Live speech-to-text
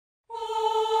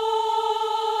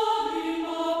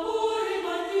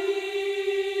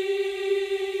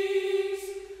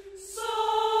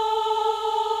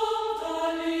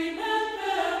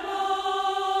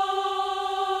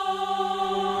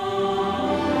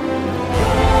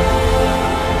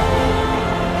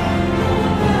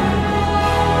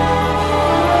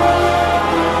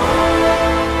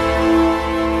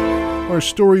Our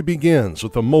story begins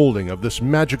with the molding of this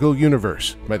magical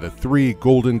universe by the three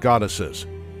golden goddesses.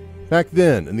 Back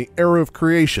then, in the era of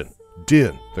creation,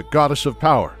 Din, the goddess of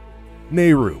power,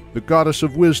 Nehru, the goddess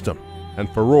of wisdom, and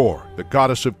Faror, the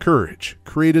goddess of courage,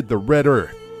 created the Red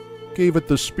Earth, gave it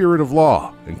the spirit of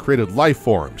law, and created life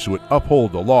forms who would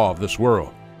uphold the law of this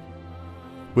world.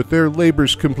 With their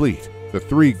labors complete, the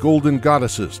three golden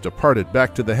goddesses departed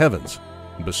back to the heavens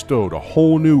and bestowed a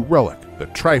whole new relic, the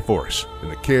Triforce, in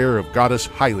the care of goddess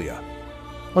Hylia.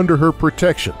 Under her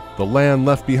protection, the land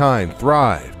left behind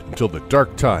thrived until the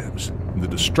dark times and the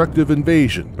destructive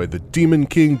invasion by the Demon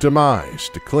King Demise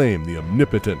to claim the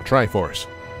omnipotent Triforce.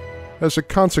 As a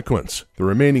consequence, the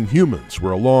remaining humans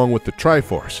were, along with the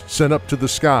Triforce, sent up to the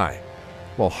sky,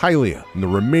 while Hylia and the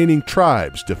remaining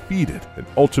tribes defeated and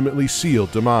ultimately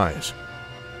sealed Demise.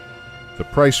 The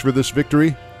price for this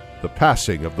victory? The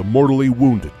passing of the mortally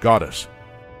wounded goddess.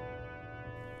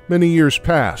 Many years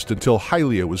passed until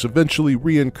Hylia was eventually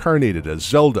reincarnated as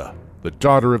Zelda, the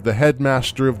daughter of the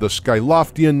headmaster of the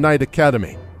Skyloftian Knight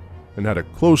Academy, and had a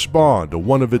close bond to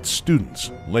one of its students,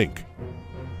 Link,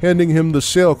 handing him the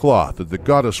sailcloth that the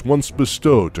goddess once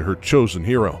bestowed to her chosen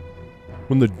hero.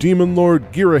 When the demon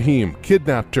lord Girahim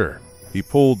kidnapped her, he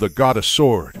pulled the goddess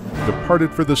sword,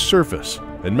 departed for the surface,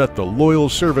 and met the loyal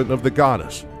servant of the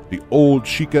goddess, the old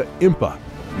Sheikah Impa,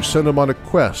 who sent him on a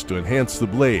quest to enhance the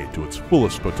blade to its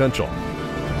fullest potential.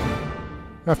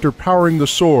 After powering the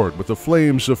sword with the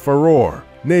flames of Faror,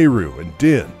 Nehru, and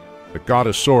Din, the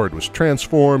goddess sword was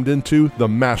transformed into the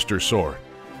Master Sword.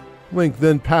 Link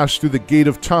then passed through the Gate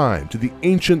of Time to the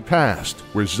ancient past,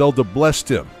 where Zelda blessed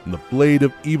him in the Blade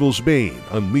of Evil's Bane,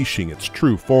 unleashing its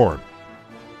true form.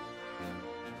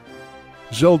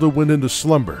 Zelda went into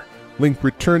slumber. Link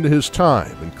returned to his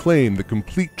time and claimed the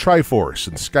complete Triforce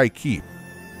in Sky Keep,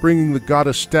 bringing the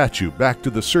goddess statue back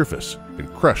to the surface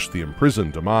and crushed the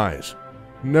imprisoned Demise.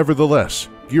 Nevertheless,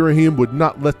 Girahim would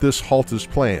not let this halt his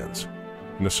plans.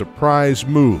 In a surprise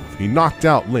move, he knocked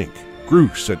out Link,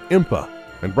 Groose, and Impa,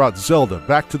 and brought Zelda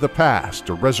back to the past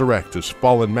to resurrect his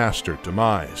fallen master,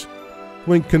 Demise.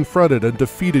 Link confronted and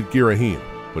defeated Girahim,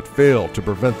 but failed to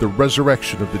prevent the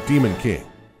resurrection of the Demon King,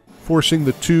 forcing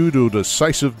the two to a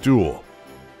decisive duel.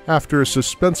 After a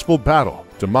suspenseful battle,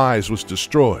 Demise was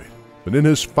destroyed, but in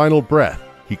his final breath,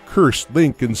 he cursed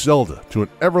Link and Zelda to an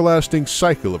everlasting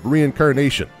cycle of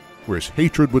reincarnation, where his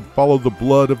hatred would follow the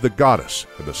blood of the goddess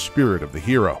and the spirit of the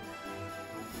hero.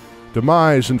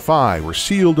 Demise and Fi were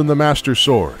sealed in the Master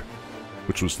Sword,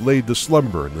 which was laid to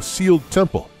slumber in the sealed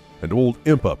temple, and old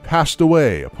Impa passed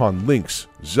away upon Link's,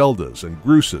 Zelda's, and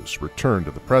Groose's return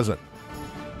to the present.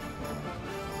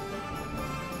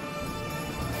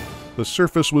 The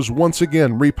surface was once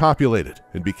again repopulated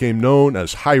and became known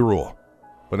as Hyrule.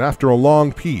 But after a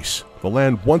long peace, the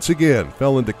land once again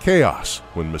fell into chaos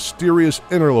when mysterious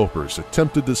interlopers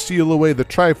attempted to seal away the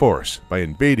Triforce by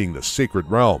invading the sacred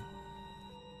realm.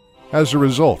 As a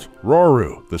result,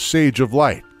 Roru, the Sage of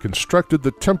Light, constructed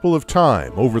the Temple of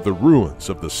Time over the ruins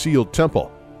of the sealed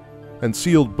temple, and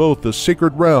sealed both the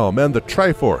sacred realm and the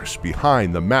Triforce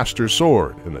behind the Master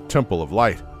Sword in the Temple of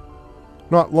Light.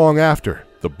 Not long after,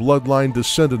 the bloodline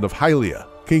descendant of Hylia,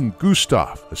 King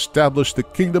Gustav, established the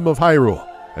Kingdom of Hyrule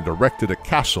and erected a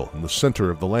castle in the center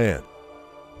of the land.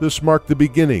 This marked the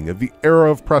beginning of the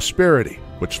era of prosperity,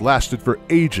 which lasted for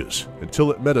ages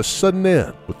until it met a sudden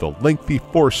end with the lengthy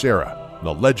Force era and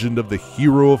the legend of the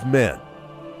Hero of Men.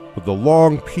 But the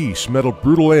long peace met a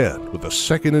brutal end with a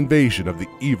second invasion of the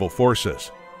evil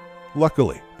forces.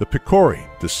 Luckily, the Picori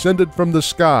descended from the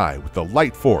sky with the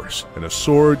Light Force and a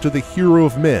sword to the Hero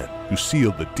of Men who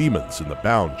sealed the demons in the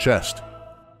bound chest.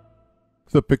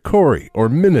 The Picori, or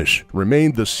Minish,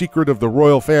 remained the secret of the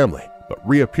royal family, but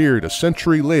reappeared a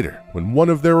century later when one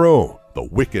of their own, the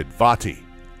wicked Vati,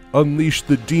 unleashed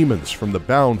the demons from the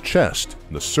bound chest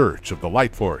in the search of the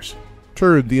Light Force,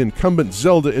 turned the incumbent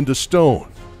Zelda into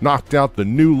stone, knocked out the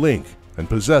new Link, and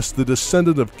possessed the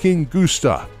descendant of King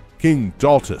Gustav, King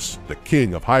Daltus, the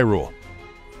King of Hyrule.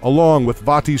 Along with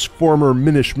Vati's former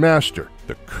Minish master,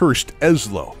 the cursed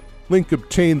Eslo, Link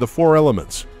obtained the four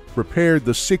elements, prepared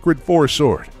the sacred Force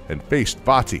Sword, and faced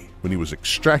Vati when he was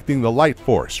extracting the Light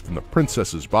Force from the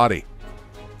princess's body.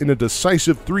 In a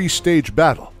decisive three-stage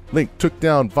battle, Link took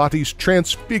down Vati's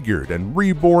transfigured and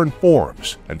reborn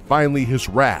forms, and finally his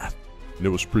wrath, and it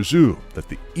was presumed that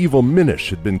the evil Minish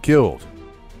had been killed,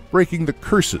 breaking the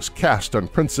curses cast on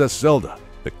Princess Zelda,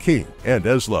 the king, and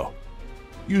Eslo.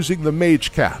 Using the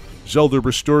Mage Cap, Zelda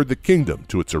restored the kingdom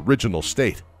to its original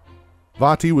state.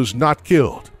 Vati was not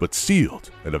killed, but sealed,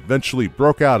 and eventually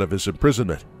broke out of his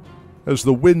imprisonment. As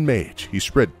the Wind Mage, he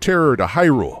spread terror to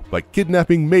Hyrule by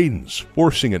kidnapping maidens,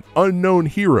 forcing an unknown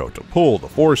hero to pull the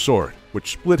Four Sword,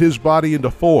 which split his body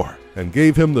into four and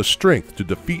gave him the strength to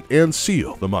defeat and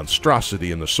seal the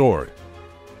monstrosity in the sword.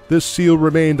 This seal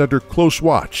remained under close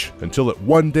watch until it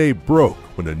one day broke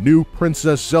when a new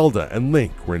Princess Zelda and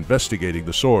Link were investigating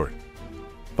the sword.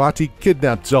 Vati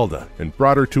kidnapped Zelda and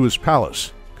brought her to his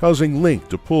palace, causing Link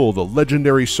to pull the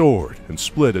legendary sword and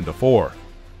split into four.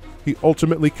 He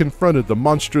ultimately confronted the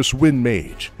monstrous Wind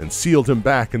Mage and sealed him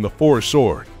back in the Four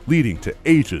Sword, leading to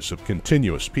ages of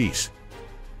continuous peace.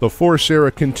 The Force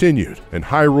era continued, and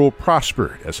Hyrule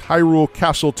prospered as Hyrule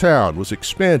Castle Town was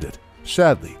expanded.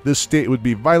 Sadly, this state would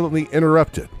be violently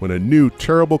interrupted when a new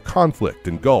terrible conflict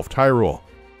engulfed Hyrule.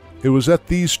 It was at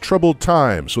these troubled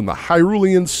times when the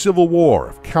Hyrulean civil war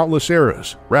of countless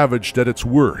eras ravaged at its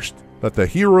worst that the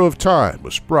hero of time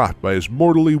was brought by his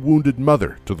mortally wounded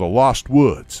mother to the Lost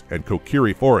Woods and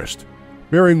Kokiri Forest.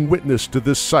 Bearing witness to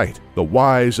this sight, the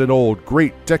wise and old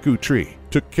Great Deku Tree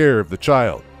took care of the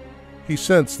child. He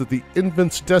sensed that the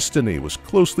infant's destiny was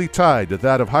closely tied to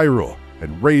that of Hyrule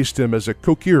and raised him as a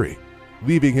Kokiri,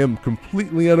 leaving him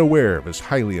completely unaware of his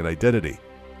Hylian identity.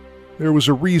 There was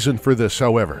a reason for this,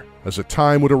 however, as a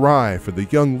time would arrive for the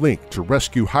young Link to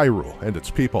rescue Hyrule and its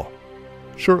people.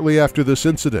 Shortly after this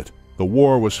incident, the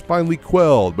war was finally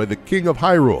quelled by the King of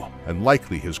Hyrule and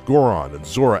likely his Goron and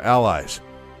Zora allies,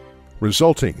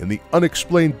 resulting in the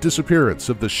unexplained disappearance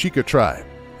of the Sheikah tribe,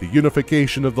 the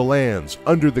unification of the lands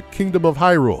under the Kingdom of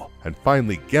Hyrule, and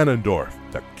finally Ganondorf,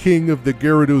 the king of the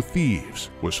Gerudo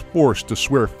thieves, was forced to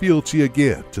swear fealty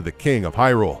again to the King of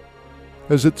Hyrule.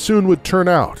 As it soon would turn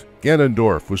out,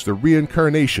 Ganondorf was the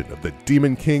reincarnation of the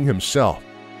Demon King himself.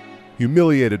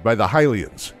 Humiliated by the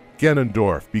Hylians,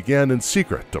 Ganondorf began in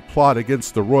secret to plot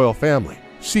against the royal family,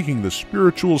 seeking the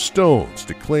spiritual stones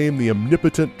to claim the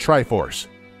omnipotent Triforce.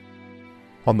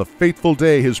 On the fateful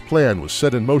day his plan was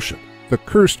set in motion, the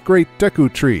cursed Great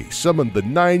Deku Tree summoned the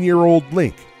 9-year-old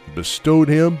Link and bestowed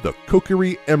him the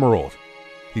Kokiri Emerald.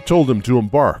 He told him to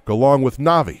embark along with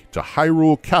Navi to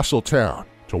Hyrule Castle Town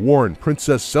to warn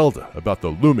Princess Zelda about the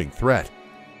looming threat.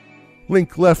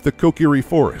 Link left the Kokiri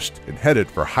Forest and headed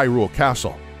for Hyrule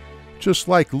Castle. Just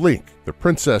like Link, the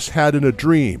princess had in a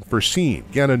dream foreseen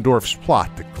Ganondorf's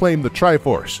plot to claim the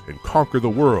Triforce and conquer the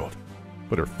world.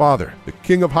 But her father, the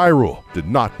King of Hyrule, did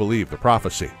not believe the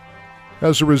prophecy.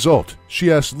 As a result,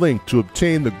 she asked Link to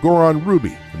obtain the Goron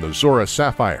Ruby and the Zora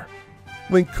Sapphire.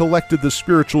 Link collected the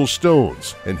spiritual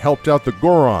stones and helped out the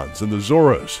Gorons and the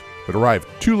Zoras, but arrived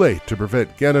too late to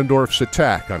prevent Ganondorf's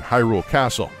attack on Hyrule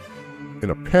Castle. In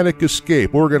a panic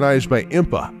escape organized by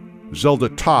Impa, Zelda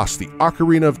tossed the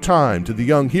Ocarina of Time to the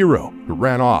young hero, who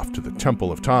ran off to the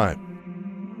Temple of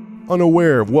Time.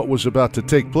 Unaware of what was about to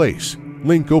take place,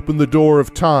 Link opened the door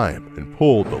of time and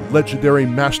pulled the legendary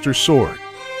Master Sword.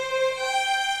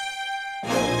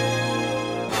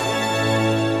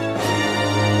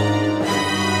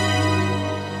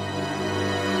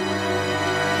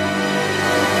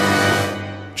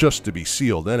 Just to be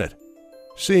sealed in it.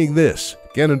 Seeing this,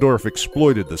 Ganondorf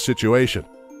exploited the situation.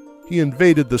 He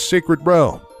invaded the Sacred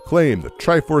Realm, claimed the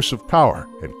Triforce of Power,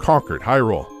 and conquered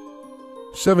Hyrule.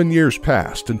 7 years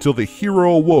passed until the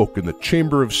hero awoke in the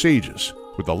Chamber of Sages,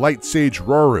 where the Light Sage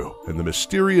Rauru and the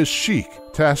mysterious Sheik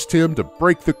tasked him to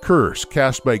break the curse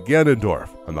cast by Ganondorf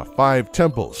on the 5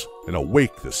 temples and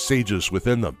awake the sages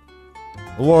within them.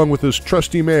 Along with his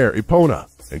trusty mare Epona,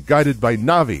 and guided by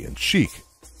Navi and Sheik,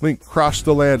 Link crossed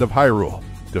the land of Hyrule,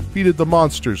 defeated the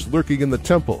monsters lurking in the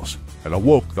temples, and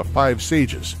awoke the 5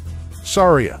 sages,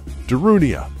 Saria,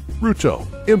 Darunia, Ruto,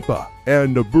 Impa,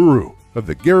 and Naburu of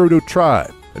the Gerudo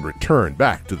tribe, and returned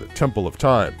back to the Temple of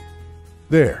Time.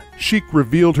 There, Sheik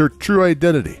revealed her true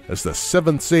identity as the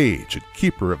 7th Sage and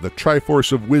Keeper of the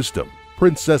Triforce of Wisdom,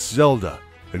 Princess Zelda,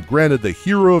 and granted the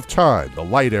Hero of Time the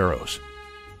Light Arrows.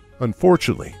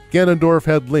 Unfortunately, Ganondorf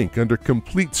had Link under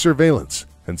complete surveillance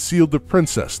and sealed the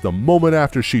princess the moment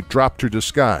after she dropped her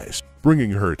disguise,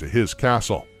 bringing her to his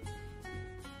castle.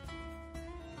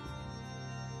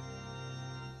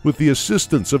 With the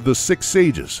assistance of the 6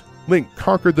 sages, Link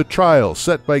conquered the trials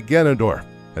set by Ganondorf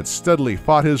and steadily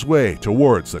fought his way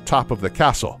towards the top of the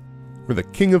castle, where the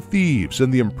King of Thieves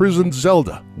and the imprisoned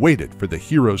Zelda waited for the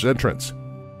hero's entrance.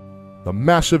 The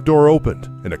massive door opened,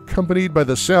 and accompanied by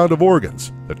the sound of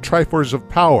organs, the Triforce of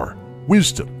Power,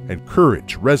 Wisdom, and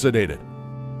Courage resonated.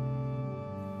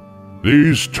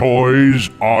 These toys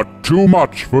are too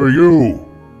much for you.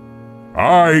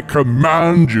 I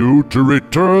command you to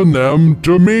return them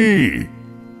to me.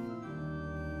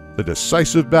 The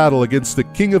decisive battle against the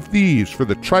King of Thieves for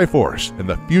the Triforce and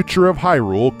the future of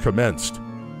Hyrule commenced.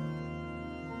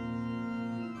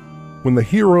 when the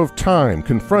hero of time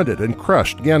confronted and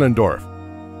crushed Ganondorf.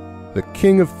 The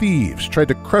King of Thieves tried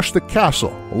to crush the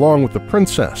castle along with the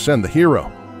princess and the hero.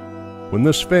 When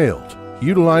this failed, he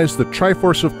utilized the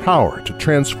Triforce of Power to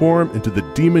transform into the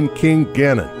Demon King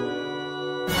Ganon.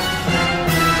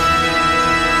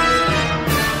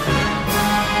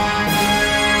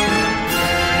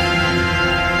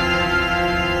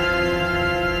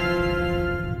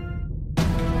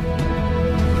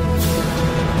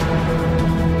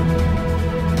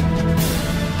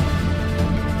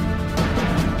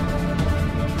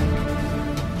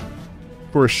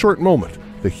 For a short moment,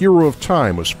 the hero of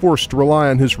time was forced to rely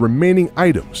on his remaining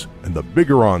items and the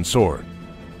Bigoron sword,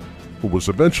 but was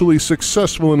eventually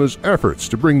successful in his efforts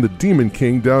to bring the Demon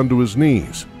King down to his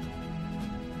knees.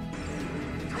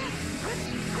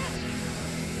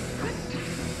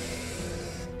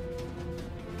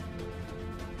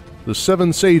 The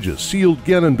seven sages sealed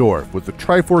Ganondorf with the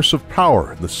Triforce of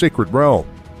Power in the Sacred Realm.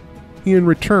 He in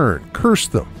return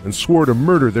cursed them and swore to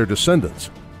murder their descendants,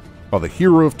 while the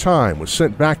hero of time was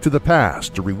sent back to the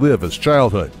past to relive his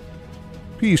childhood.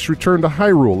 Peace returned to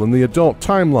Hyrule in the adult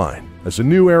timeline as a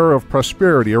new era of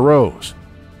prosperity arose.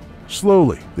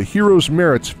 Slowly, the hero's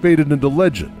merits faded into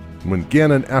legend when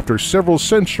Ganon, after several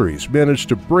centuries, managed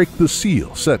to break the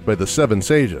seal set by the seven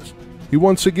sages. He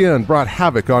once again brought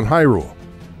havoc on Hyrule.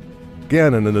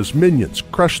 Ganon and his minions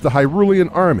crushed the Hyrulean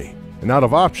army, and out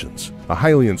of options, the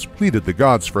Hylians pleaded the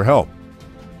gods for help.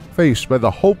 Faced by the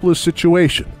hopeless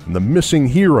situation and the missing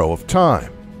hero of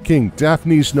time, King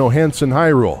Daphnes no Hansen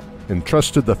Hyrule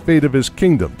entrusted the fate of his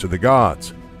kingdom to the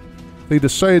gods. They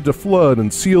decided to flood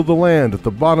and seal the land at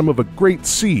the bottom of a great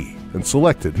sea and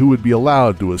selected who would be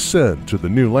allowed to ascend to the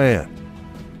new land.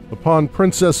 Upon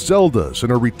Princess Zelda's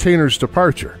and her retainer's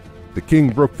departure, the king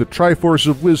broke the Triforce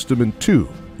of Wisdom in two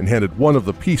and handed one of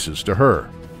the pieces to her.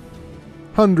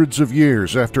 Hundreds of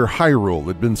years after Hyrule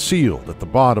had been sealed at the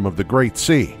bottom of the Great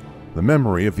Sea, the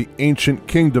memory of the ancient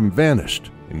kingdom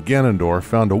vanished, and Ganondorf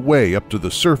found a way up to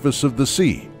the surface of the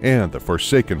sea and the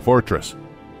Forsaken Fortress.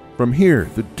 From here,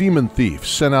 the demon thief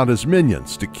sent out his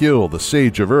minions to kill the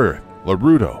Sage of Earth,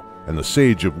 Laruto, and the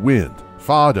Sage of Wind,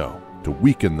 Fado, to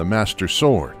weaken the Master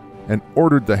Sword, and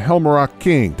ordered the Helmarok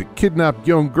King to kidnap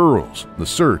young girls in the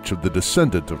search of the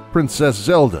descendant of Princess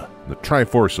Zelda and the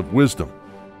Triforce of Wisdom.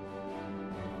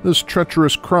 This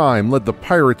treacherous crime led the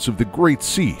pirates of the Great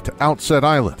Sea to Outset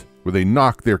Island, where they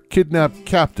knocked their kidnapped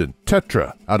captain,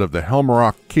 Tetra, out of the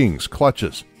Helmarok King's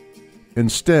clutches.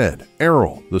 Instead,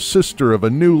 Errol, the sister of a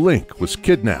new Link, was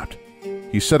kidnapped.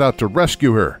 He set out to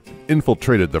rescue her and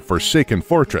infiltrated the Forsaken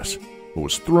Fortress, but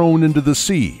was thrown into the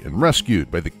sea and rescued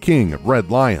by the King of Red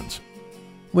Lions.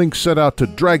 Link set out to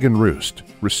Dragon Roost,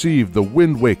 received the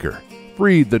Wind Waker,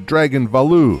 freed the dragon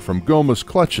Valu from Goma's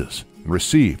clutches, and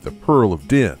received the Pearl of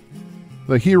Din.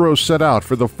 The hero set out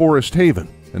for the Forest Haven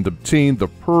and obtained the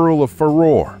Pearl of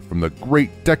Farore from the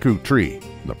Great Deku Tree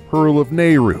and the Pearl of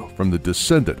Nehru from the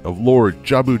descendant of Lord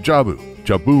Jabu Jabu,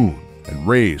 Jaboon, and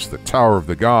raised the Tower of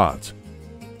the Gods.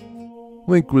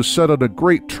 Link was set on a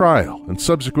great trial and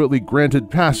subsequently granted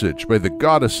passage by the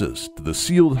goddesses to the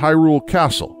sealed Hyrule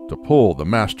Castle to pull the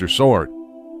Master Sword.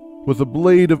 With the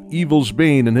blade of Evil's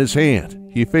Bane in his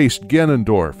hand, he faced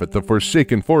Ganondorf at the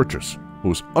Forsaken Fortress, but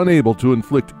was unable to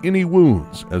inflict any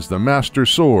wounds as the Master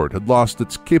Sword had lost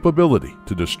its capability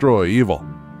to destroy evil.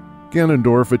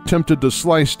 Ganondorf attempted to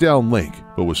slice down Link,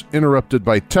 but was interrupted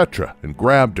by Tetra and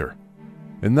grabbed her.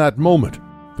 In that moment,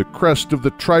 the crest of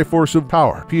the Triforce of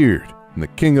Power appeared, and the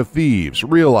King of Thieves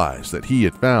realized that he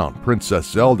had found Princess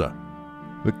Zelda.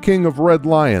 The King of Red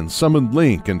Lions summoned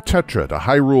Link and Tetra to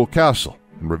Hyrule Castle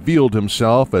and revealed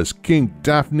himself as King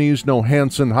Daphnes no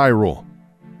Hansen Hyrule.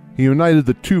 He united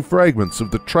the two fragments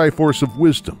of the Triforce of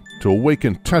Wisdom to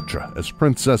awaken Tetra as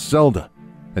Princess Zelda,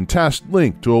 and tasked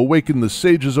Link to awaken the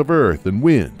Sages of Earth and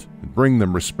Wind and bring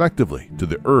them respectively to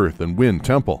the Earth and Wind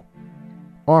Temple.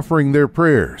 Offering their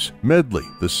prayers, Medley,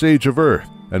 the Sage of Earth,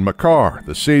 and Makar,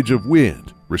 the Sage of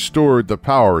Wind, restored the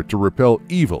power to repel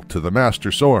evil to the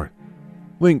Master Sword.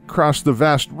 Link crossed the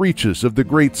vast reaches of the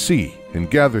Great Sea and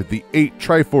gathered the 8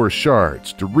 Triforce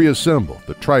shards to reassemble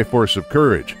the Triforce of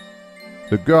Courage.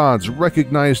 The gods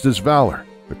recognized his valor,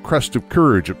 the crest of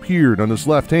courage appeared on his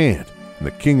left hand, and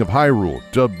the King of Hyrule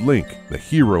dubbed Link the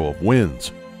Hero of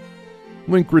Winds.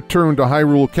 Link returned to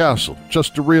Hyrule Castle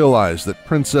just to realize that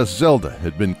Princess Zelda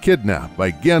had been kidnapped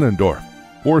by Ganondorf,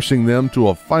 forcing them to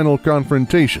a final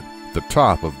confrontation at the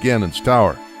top of Ganon's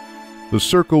tower. The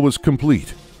circle was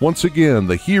complete. Once again,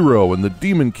 the hero and the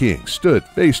Demon King stood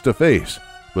face to face,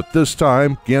 but this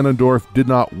time Ganondorf did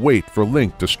not wait for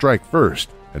Link to strike first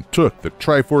and took the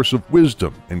Triforce of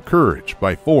Wisdom and Courage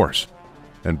by force.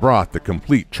 and brought the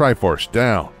complete Triforce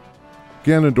down.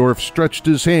 Ganondorf stretched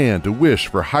his hand to wish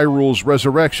for Hyrule's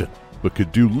resurrection, but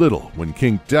could do little when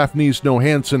King Daphnes no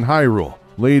Hansen Hyrule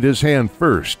laid his hand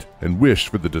first and wished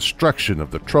for the destruction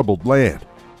of the troubled land.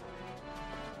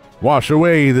 "Wash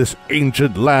away this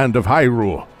ancient land of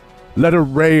Hyrule. Let a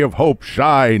ray of hope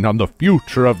shine on the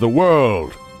future of the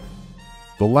world."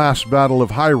 The last battle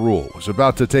of Hyrule was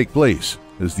about to take place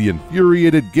as the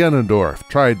infuriated Ganondorf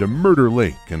tried to murder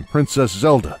Link and Princess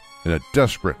Zelda in a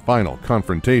desperate final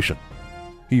confrontation.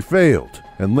 He failed,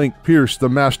 and Link pierced the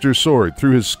Master Sword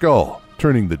through his skull,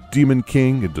 turning the Demon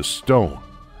King into stone.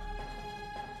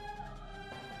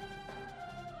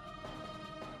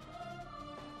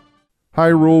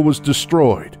 Hyrule was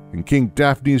destroyed, and King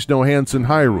Daphnes no Hansen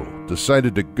Hyrule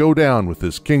decided to go down with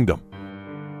his kingdom.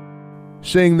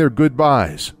 Saying their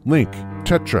goodbyes, Link,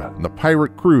 Tetra, and the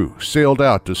pirate crew sailed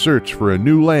out to search for a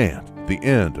new land at the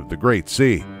end of the Great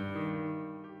Sea.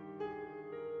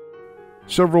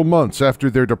 Several months after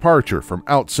their departure from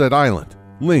Outset Island,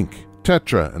 Link,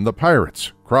 Tetra, and the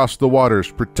pirates crossed the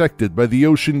waters protected by the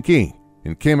Ocean King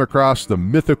and came across the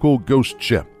mythical ghost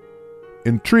ship.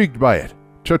 Intrigued by it,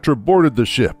 Tetra boarded the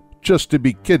ship just to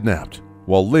be kidnapped,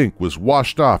 while Link was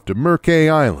washed off to Murkay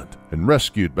Island and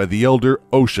rescued by the elder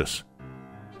Oshus.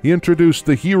 He introduced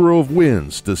the Hero of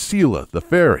Winds to Sela the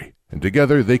fairy, and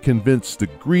together they convinced the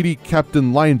greedy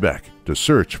Captain Linebeck to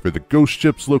search for the ghost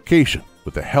ship's location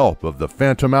with the help of the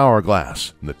Phantom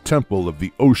Hourglass and the Temple of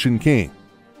the Ocean King,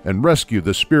 and rescue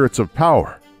the spirits of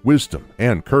power, wisdom,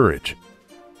 and courage.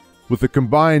 With the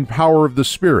combined power of the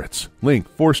spirits, Link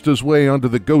forced his way onto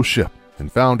the ghost ship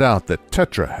and found out that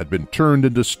Tetra had been turned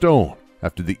into stone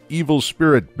after the evil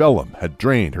spirit Bellum had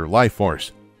drained her life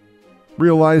force.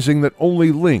 Realizing that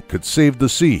only Link could save the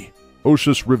sea,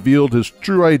 Oshus revealed his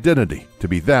true identity to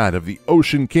be that of the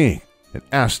Ocean King and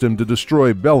asked him to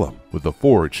destroy Bellum with the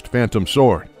forged Phantom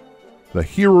Sword. The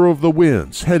Hero of the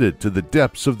Winds headed to the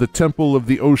depths of the Temple of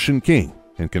the Ocean King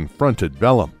and confronted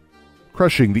Bellum,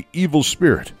 crushing the evil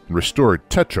spirit and restored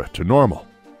Tetra to normal.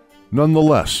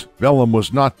 Nonetheless, Bellum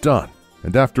was not done,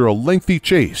 and after a lengthy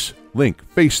chase, Link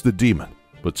faced the demon,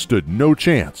 but stood no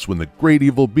chance when the great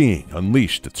evil being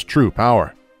unleashed its true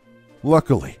power.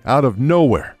 Luckily, out of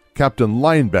nowhere, Captain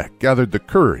Linebeck gathered the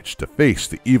courage to face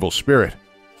the evil spirit.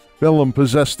 Bellum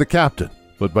possessed the captain,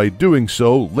 but by doing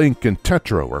so, Link and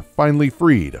Tetra were finally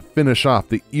free to finish off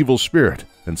the evil spirit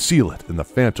and seal it in the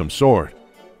Phantom Sword.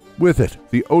 With it,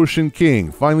 the Ocean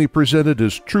King finally presented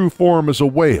his true form as a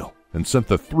whale and sent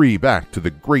the three back to the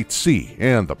Great Sea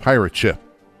and the pirate ship.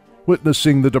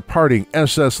 Witnessing the departing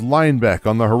SS Linebeck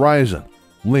on the horizon,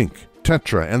 Link,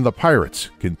 Tetra, and the pirates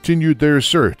continued their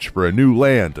search for a new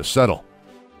land to settle.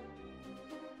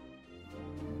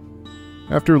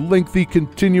 After lengthy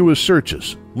continuous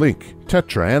searches, Link,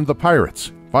 Tetra, and the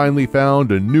pirates finally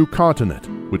found a new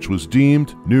continent, which was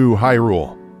deemed New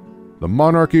Hyrule. The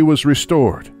monarchy was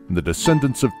restored, and the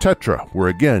descendants of Tetra were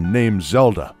again named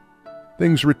Zelda.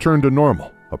 Things returned to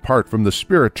normal, apart from the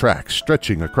spirit tracks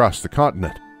stretching across the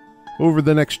continent. Over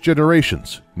the next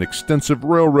generations, an extensive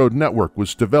railroad network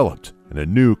was developed and a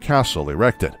new castle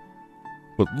erected.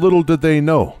 But little did they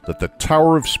know that the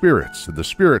Tower of Spirits and the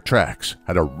Spirit Tracks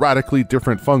had a radically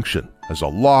different function as a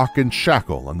lock and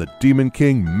shackle on the Demon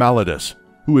King Malladus,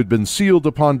 who had been sealed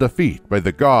upon defeat by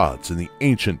the gods in the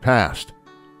ancient past.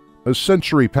 A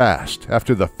century passed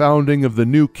after the founding of the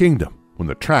new kingdom when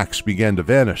the tracks began to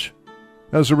vanish.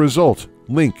 As a result,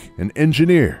 Link, an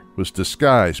engineer, was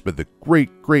disguised by the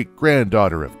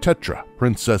great-great-granddaughter of Tetra,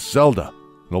 Princess Zelda,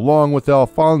 and along with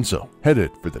Alfonso,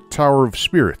 headed for the Tower of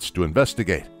Spirits to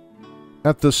investigate.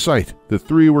 At the site, the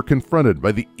three were confronted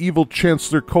by the evil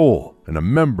Chancellor Cole and a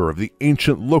member of the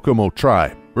ancient Lokomo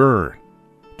tribe, Burn.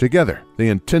 Together, they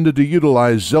intended to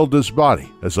utilize Zelda's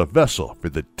body as a vessel for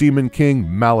the Demon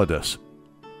King Malladus.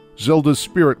 Zelda's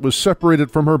spirit was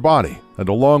separated from her body, and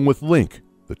along with Link,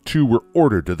 the two were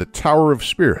ordered to the Tower of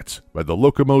Spirits by the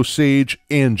Lokomo sage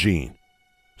Angine.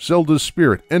 Zelda's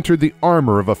spirit entered the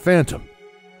armor of a phantom.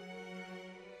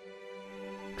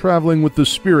 Traveling with the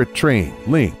spirit train,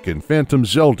 Link and Phantom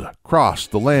Zelda crossed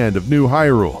the land of New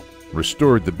Hyrule,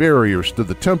 restored the barriers to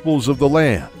the temples of the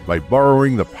land by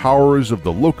borrowing the powers of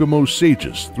the Lokomo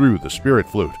sages through the spirit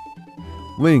flute.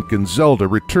 Link and Zelda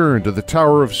returned to the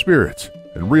Tower of Spirits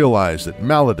and realized that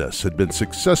Malladus had been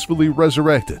successfully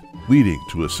resurrected, leading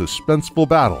to a suspenseful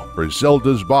battle for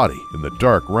Zelda's body in the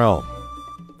Dark Realm.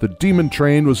 The demon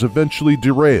train was eventually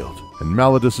derailed and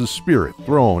Malladus' spirit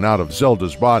thrown out of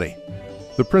Zelda's body.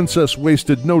 The princess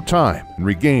wasted no time and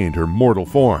regained her mortal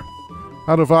form.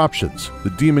 Out of options, the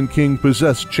Demon King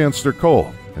possessed Chancellor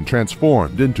Cole and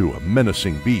transformed into a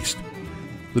menacing beast.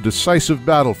 The decisive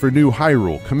battle for New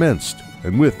Hyrule commenced,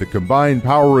 and with the combined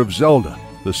power of Zelda,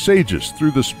 the sages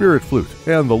threw the Spirit Flute,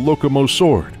 and the Lokomo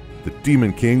Sword, the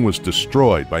Demon King was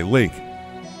destroyed by Link.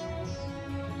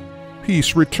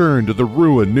 Peace returned to the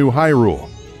ruined New Hyrule.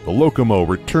 The Lokomo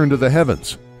returned to the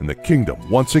heavens, and the kingdom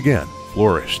once again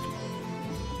flourished.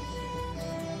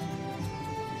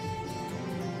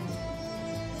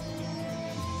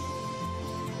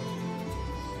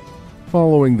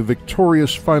 Following the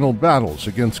victorious final battles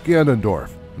against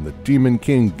Ganondorf and the Demon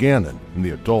King Ganon in the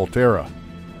Adult Era,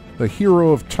 the Hero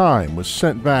of Time was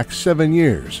sent back 7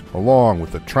 years along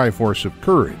with the Triforce of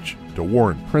Courage to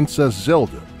warn Princess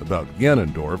Zelda about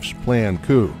Ganondorf's planned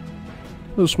coup.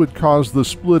 This would cause the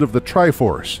split of the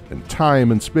Triforce and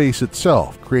time and space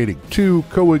itself, creating 2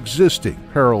 coexisting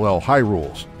parallel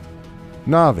Hyrules.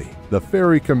 Navi, the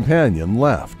fairy companion,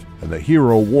 left, and the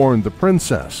hero warned the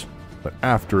princess, but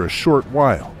after a short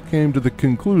while came to the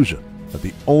conclusion that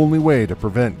the only way to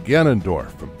prevent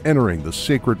Ganondorf from entering the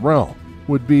sacred realm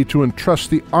would be to entrust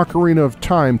the Ocarina of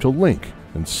Time to Link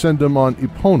and send him on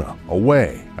Epona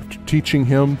away after teaching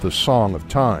him the Song of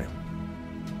Time.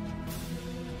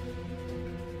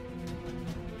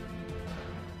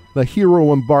 The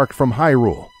hero embarked from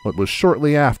Hyrule, but was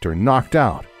shortly after knocked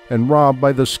out and robbed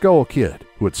by the Skull Kid,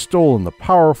 who had stolen the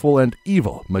powerful and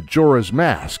evil Majora's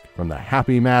Mask from the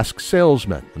Happy Mask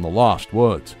salesman in the Lost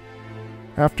Woods.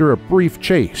 After a brief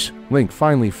chase, Link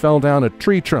finally fell down a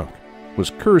tree trunk,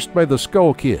 was cursed by the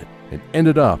Skull Kid, and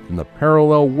ended up in the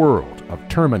parallel world of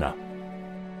Termina.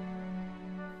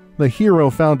 The hero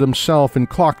found himself in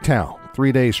Clock Town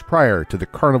 3 days prior to the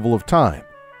Carnival of Time,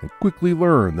 and quickly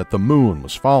learned that the moon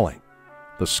was falling.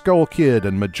 The Skull Kid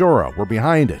and Majora were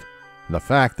behind it, and the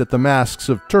fact that the masks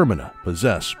of Termina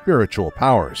possess spiritual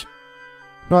powers.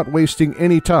 Not wasting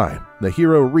any time, the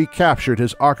hero recaptured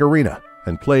his ocarina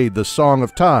and played the Song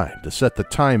of Time to set the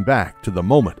time back to the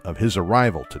moment of his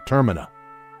arrival to Termina.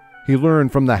 He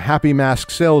learned from the Happy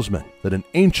Mask salesman that an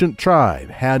ancient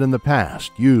tribe had in the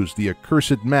past used the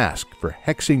accursed mask for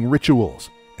hexing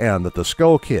rituals, and that the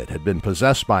Skull Kid had been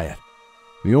possessed by it.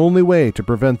 The only way to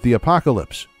prevent the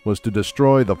apocalypse was to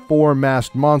destroy the 4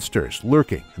 masked monsters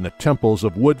lurking in the temples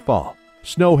of Woodfall,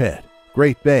 Snowhead,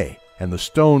 Great Bay, and the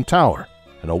Stone Tower,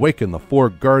 and awaken the 4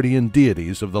 guardian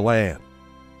deities of the land.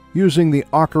 Using the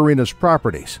ocarina's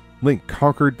properties, Link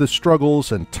conquered the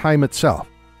struggles and time itself,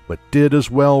 but did as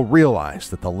well realize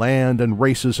that the land and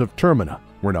races of Termina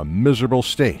were in a miserable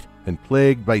state and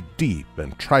plagued by deep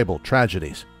and tribal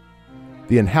tragedies.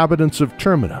 The inhabitants of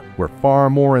Termina were far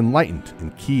more enlightened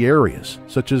in key areas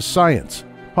such as science,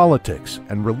 politics,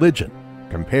 and religion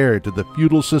compared to the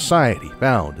feudal society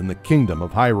found in the Kingdom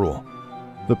of Hyrule.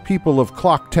 The people of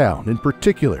Clock Town in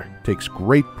particular takes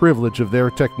great privilege of their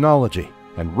technology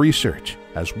and research,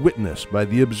 as witnessed by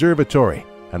the observatory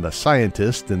and the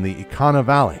scientists in the Ikana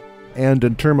Valley. And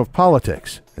in terms of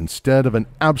politics, instead of an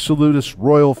absolutist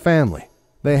royal family,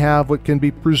 they have what can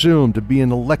be presumed to be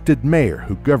an elected mayor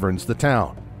who governs the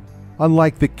town.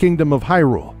 Unlike the Kingdom of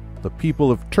Hyrule, the people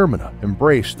of Termina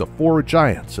embraced the 4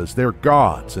 giants as their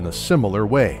gods in a similar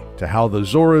way to how the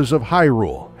Zoras of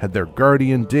Hyrule had their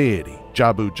guardian deity,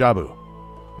 Jabu Jabu.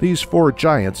 These 4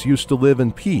 giants used to live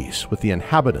in peace with the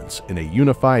inhabitants in a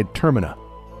unified Termina.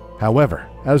 However,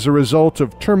 as a result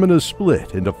of Termina's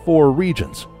split into 4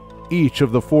 regions, each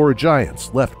of the 4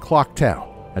 giants left Clock Town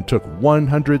and took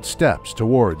 100 steps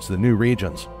towards the new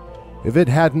regions. If it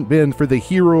hadn't been for the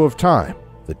Hero of Time,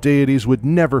 the deities would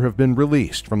never have been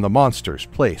released from the monsters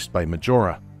placed by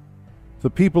Majora. The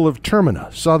people of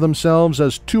Termina saw themselves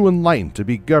as too enlightened to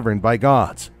be governed by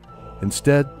gods.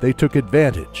 Instead, they took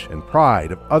advantage and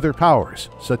pride of other powers,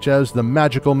 such as the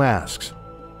magical masks.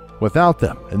 Without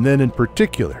them, and then in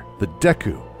particular the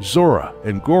Deku, Zora,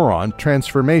 and Goron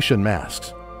transformation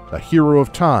masks, the Hero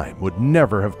of Time would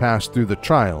never have passed through the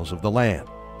trials of the land.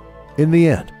 In the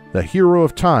end, the Hero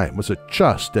of Time was a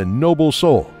just and noble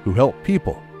soul who helped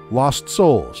people, lost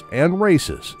souls, and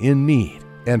races in need,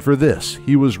 and for this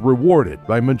he was rewarded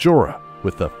by Majora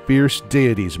with the Fierce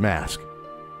Deity's Mask,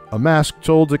 a mask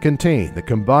told to contain the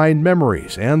combined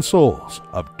memories and souls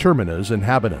of Termina's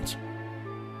inhabitants.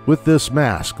 With this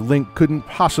mask, Link couldn't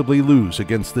possibly lose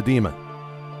against the demon.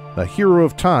 The Hero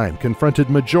of Time confronted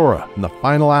Majora in the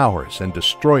final hours and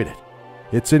destroyed it,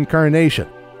 its incarnation,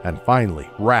 and finally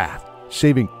Wrath,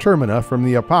 saving Termina from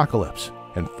the apocalypse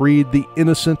and freed the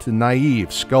innocent and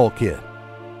naive Skull Kid.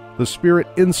 The spirit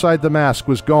inside the mask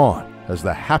was gone as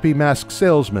the Happy Mask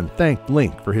salesman thanked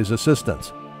Link for his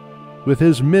assistance. With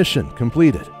his mission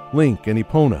completed, Link and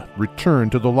Epona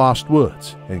returned to the Lost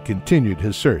Woods and continued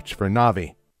his search for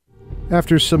Navi.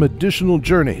 After some additional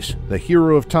journeys, the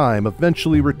Hero of Time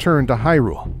eventually returned to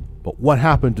Hyrule. But what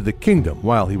happened to the kingdom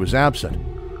while he was absent?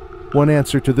 One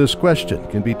answer to this question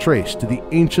can be traced to the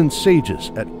ancient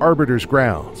sages at Arbiter's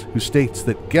Grounds, who states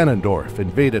that Ganondorf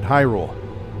invaded Hyrule.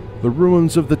 The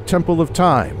ruins of the Temple of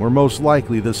Time were most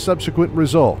likely the subsequent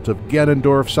result of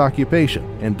Ganondorf's occupation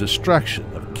and destruction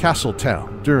of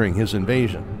Castletown during his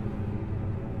invasion.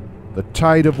 The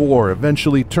tide of war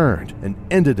eventually turned and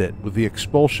ended it with the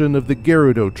expulsion of the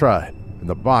Gerudo tribe and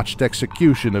the botched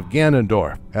execution of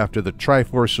Ganondorf after the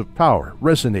Triforce of Power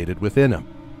resonated within him.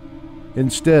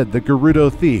 Instead, the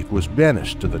Gerudo thief was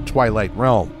banished to the Twilight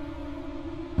Realm.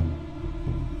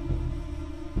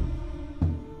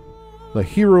 The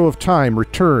Hero of Time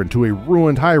returned to a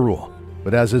ruined Hyrule,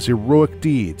 but as his heroic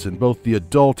deeds in both the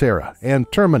Adult Era and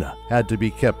Termina had to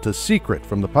be kept a secret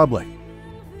from the public,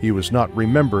 he was not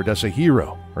remembered as a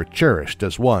hero or cherished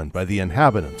as one by the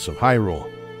inhabitants of Hyrule.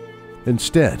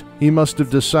 Instead, he must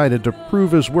have decided to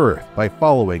prove his worth by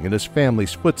following in his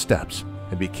family's footsteps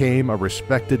and became a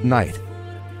respected knight.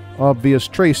 Obvious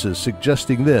traces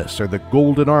suggesting this are the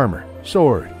golden armor,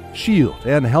 sword, shield,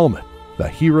 and helmet the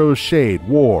hero's shade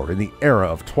wore in the era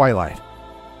of Twilight.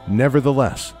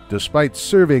 Nevertheless, despite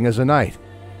serving as a knight,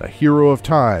 the Hero of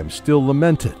Time still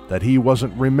lamented that he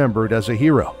wasn't remembered as a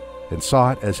hero and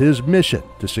saw it as his mission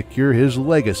to secure his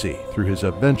legacy through his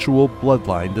eventual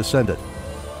bloodline descendant.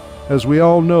 As we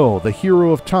all know, the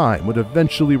Hero of Time would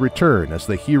eventually return as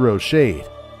the Hero's Shade,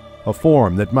 a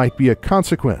form that might be a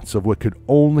consequence of what could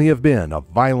only have been a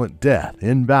violent death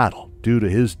in battle due to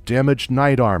his damaged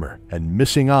knight armor and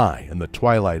missing eye in the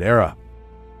Twilight Era.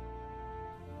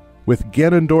 With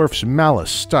Ganondorf's malice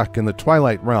stuck in the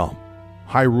Twilight Realm,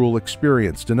 Hyrule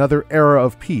experienced another era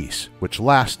of peace which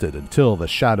lasted until the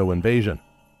Shadow Invasion.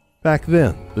 Back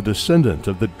then, the descendant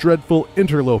of the dreadful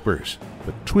interlopers,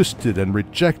 the twisted and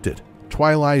rejected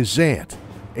Twilight Zant,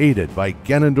 aided by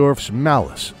Ganondorf's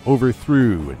malice,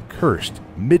 overthrew and cursed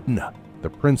Midna, the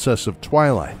Princess of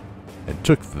Twilight, and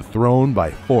took the throne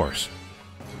by force.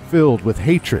 Filled with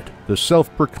hatred, the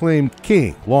self-proclaimed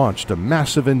king launched a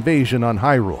massive invasion on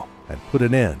Hyrule and put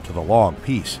an end to the long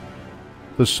peace.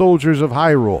 The soldiers of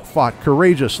Hyrule fought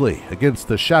courageously against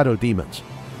the shadow demons,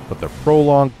 but the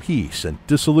prolonged peace and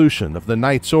dissolution of the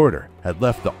Knights' Order had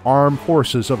left the armed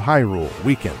forces of Hyrule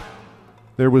weakened.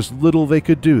 There was little they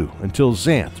could do until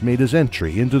Zant made his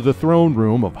entry into the throne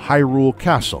room of Hyrule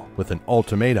Castle with an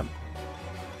ultimatum.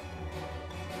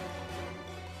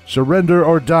 Surrender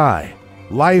or die,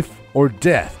 life or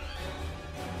death.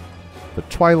 The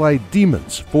Twilight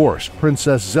Demons forced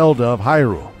Princess Zelda of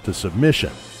Hyrule to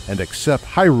submission and accept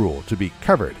Hyrule to be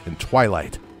covered in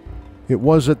twilight. It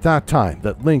was at that time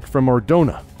that Link from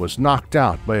Ordona was knocked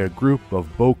out by a group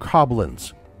of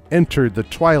bokoblins, entered the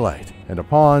twilight, and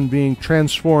upon being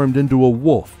transformed into a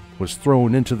wolf, was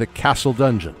thrown into the castle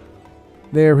dungeon.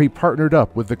 There he partnered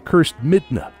up with the cursed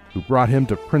Midna, who brought him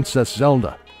to Princess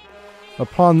Zelda.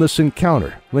 Upon this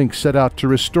encounter, Link set out to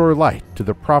restore light to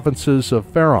the provinces of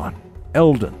Faron,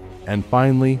 Eldon, and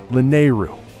finally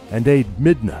Lanayru, and aid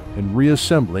Midna in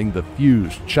reassembling the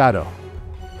fused shadow.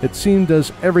 It seemed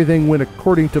as everything went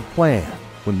according to plan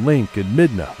when Link and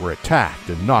Midna were attacked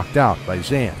and knocked out by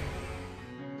Zant.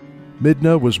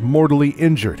 Midna was mortally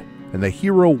injured, and the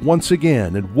hero once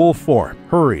again in wolf form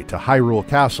hurried to Hyrule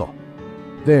Castle.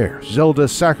 There, Zelda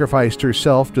sacrificed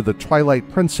herself to the Twilight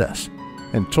Princess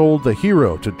and told the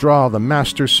hero to draw the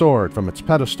Master Sword from its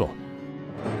pedestal.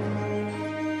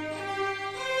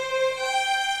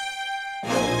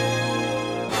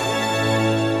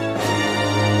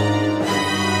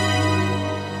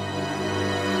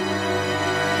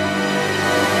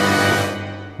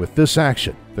 With this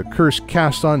action, the curse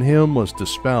cast on him was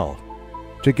dispelled.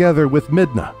 Together with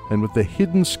Midna and with the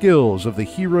hidden skills of the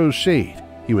hero's shade,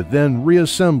 he would then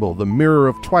reassemble the Mirror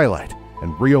of Twilight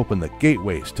and reopen the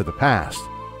gateways to the past,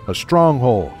 a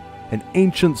stronghold, an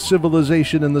ancient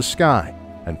civilization in the sky,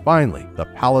 and finally the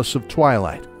Palace of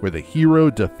Twilight, where the hero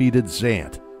defeated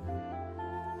Zant.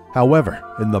 However,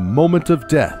 in the moment of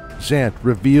death, Zant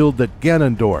revealed that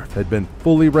Ganondorf had been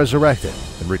fully resurrected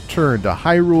and returned to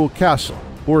Hyrule Castle,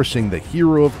 forcing the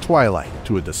Hero of Twilight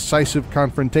to a decisive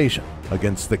confrontation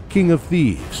against the King of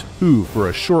Thieves, who for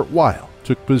a short while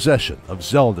took possession of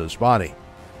Zelda's body.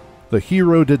 The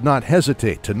hero did not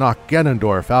hesitate to knock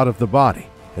Ganondorf out of the body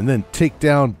and then take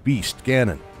down Beast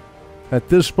Ganon. At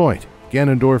this point,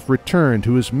 Ganondorf returned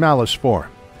to his malice form,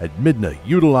 and Midna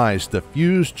utilized the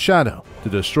fused shadow to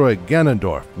destroy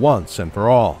Ganondorf once and for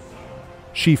all.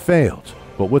 She failed,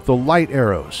 but with the light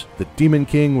arrows, the Demon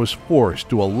King was forced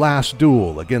to a last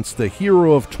duel against the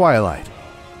Hero of Twilight.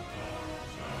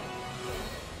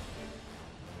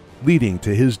 leading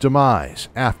to his demise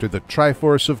after the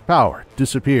Triforce of Power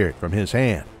disappeared from his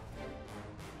hand.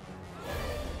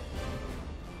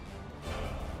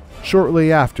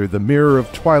 Shortly after, the Mirror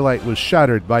of Twilight was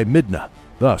shattered by Midna,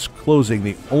 thus closing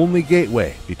the only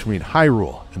gateway between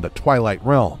Hyrule and the Twilight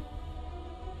Realm.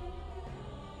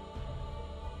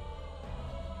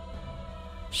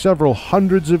 Several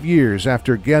hundreds of years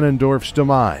after Ganondorf's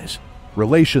demise,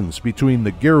 relations between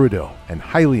the Gerudo and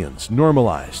Hylians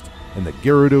normalized, and the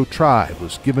Gerudo tribe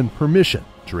was given permission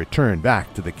to return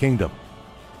back to the kingdom.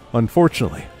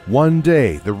 Unfortunately, one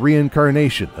day the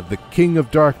reincarnation of the King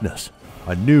of Darkness,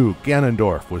 a new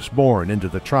Ganondorf, was born into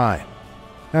the tribe.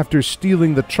 After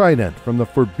stealing the trident from the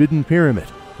Forbidden Pyramid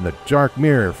and the Dark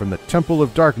Mirror from the Temple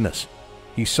of Darkness,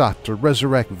 he sought to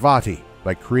resurrect Vati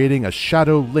by creating a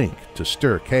Shadow Link to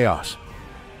stir chaos.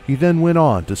 He then went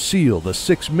on to seal the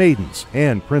 6 maidens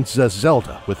and Princess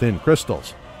Zelda within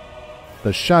crystals.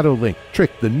 The Shadow Link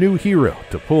tricked the new hero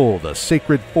to pull the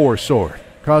Sacred Four Sword,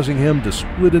 causing him to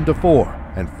split into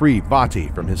 4 and free Vati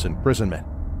from his imprisonment.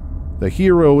 The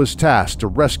hero was tasked to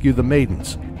rescue the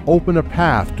maidens, open a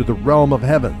path to the Realm of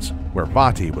Heavens, where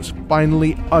Vati was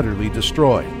finally utterly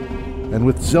destroyed, and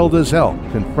with Zelda's help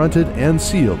confronted and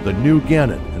sealed the new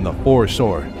Ganon in the Four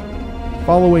Sword.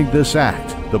 Following this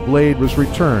act, the blade was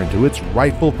returned to its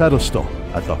rightful pedestal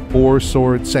at the Four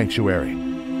Sword Sanctuary.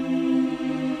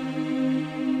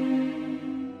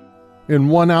 In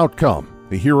one outcome,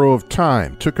 the Hero of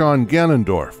Time took on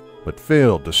Ganondorf, but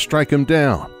failed to strike him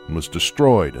down and was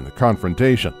destroyed in the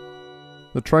confrontation.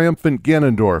 The triumphant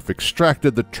Ganondorf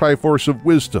extracted the Triforce of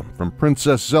Wisdom from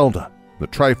Princess Zelda, the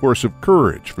Triforce of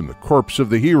Courage from the corpse of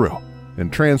the hero,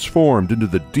 and transformed into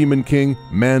the Demon King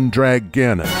Mandrag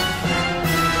Ganon.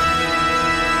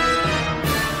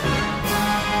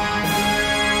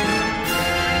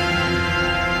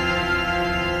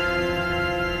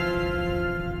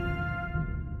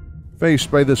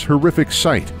 Faced by this horrific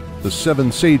sight, the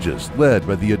 7 sages, led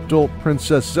by the adult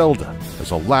Princess Zelda, as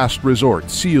a last resort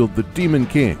sealed the Demon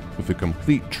King with a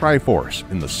complete Triforce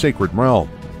in the Sacred Realm.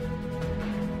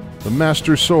 The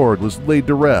Master Sword was laid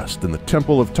to rest in the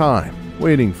Temple of Time,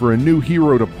 waiting for a new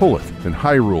hero to pull it in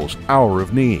Hyrule's hour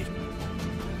of need.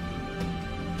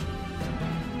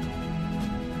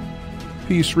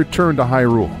 Peace returned to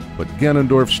Hyrule, but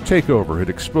Ganondorf's takeover had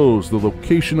exposed the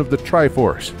location of the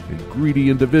Triforce, and greedy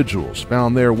individuals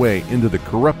found their way into the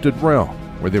corrupted realm,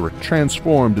 where they were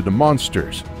transformed into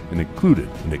monsters and included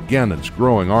into Ganon's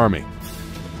growing army.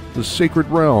 The Sacred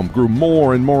Realm grew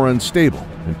more and more unstable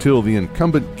until the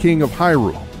incumbent King of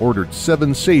Hyrule ordered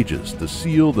 7 sages to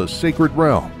seal the Sacred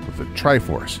Realm with the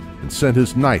Triforce and sent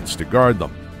his knights to guard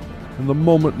them. In the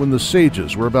moment when the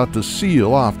sages were about to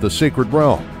seal off the Sacred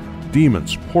Realm,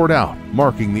 demons poured out,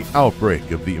 marking the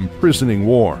outbreak of the imprisoning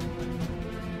war.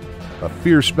 A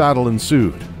fierce battle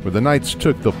ensued, where the knights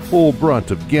took the full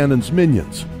brunt of Ganon's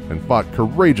minions and fought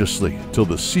courageously until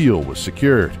the seal was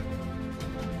secured.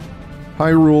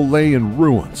 Hyrule lay in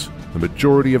ruins. The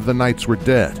majority of the knights were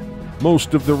dead.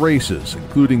 Most of the races,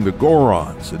 including the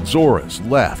Gorons and Zoras,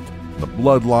 left, and the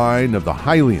bloodline of the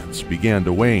Hylians began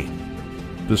to wane.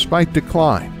 Despite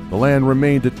decline, the land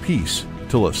remained at peace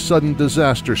until a sudden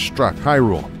disaster struck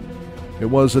Hyrule. It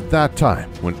was at that time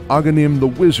when Aghanim the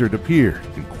Wizard appeared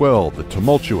and quelled the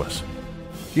tumultuous.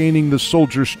 Gaining the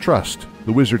soldiers' trust,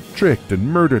 the wizard tricked and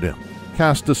murdered him,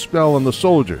 cast a spell on the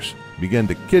soldiers, began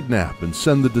to kidnap and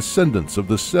send the descendants of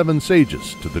the 7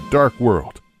 sages to the Dark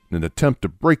World in an attempt to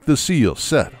break the seal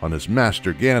set on his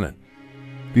master Ganon.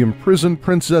 The imprisoned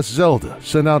Princess Zelda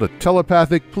sent out a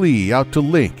telepathic plea out to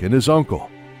Link and his uncle,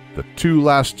 the 2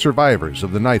 last survivors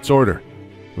of the Knight's Order.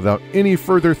 Without any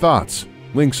further thoughts,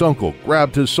 Link's uncle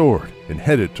grabbed his sword and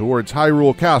headed towards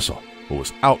Hyrule Castle, but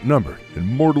was outnumbered and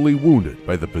mortally wounded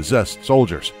by the possessed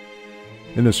soldiers.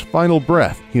 In his final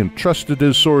breath, he entrusted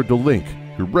his sword to Link,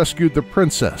 who rescued the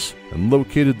princess and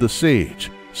located the sage,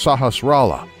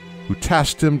 Sahasrara, who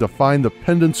tasked him to find the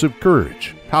pendants of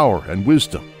courage, power, and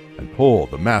wisdom, and pull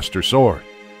the Master Sword.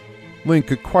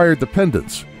 Link acquired the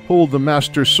pendants, pulled the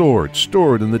Master Sword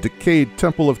stored in the decayed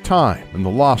Temple of Time in the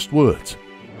Lost Woods,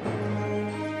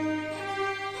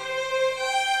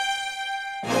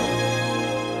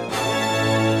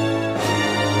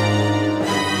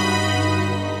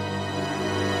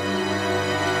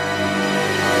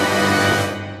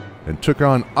 and took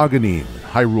on Aghanim in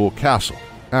Hyrule Castle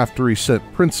after he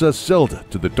sent Princess Zelda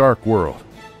to the Dark World.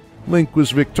 Link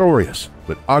was victorious,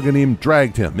 but Aghanim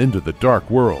dragged him into the Dark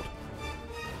World.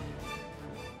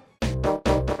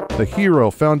 The hero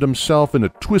found himself in a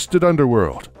twisted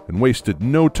underworld and wasted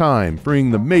no time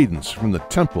freeing the maidens from the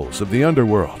temples of the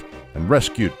underworld. and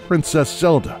rescued Princess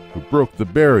Zelda, who broke the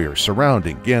barrier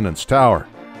surrounding Ganon's tower.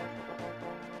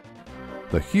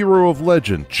 The hero of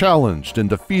legend challenged and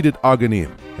defeated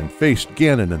Aghanim and faced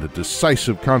Ganon in a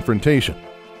decisive confrontation.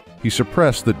 He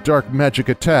suppressed the dark magic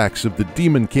attacks of the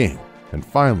Demon King and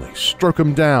finally struck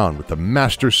him down with the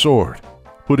Master Sword,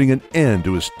 putting an end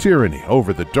to his tyranny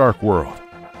over the Dark World.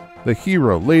 The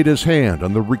hero laid his hand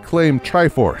on the reclaimed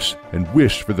Triforce and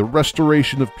wished for the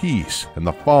restoration of peace and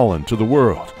the fallen to the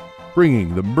world,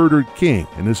 bringing the murdered king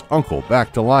and his uncle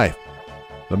back to life.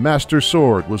 The Master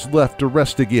Sword was left to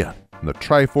rest again, and the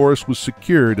Triforce was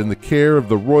secured in the care of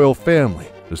the royal family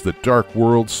as the Dark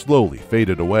World slowly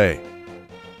faded away.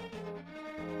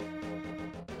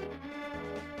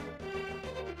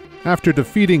 After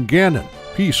defeating Ganon,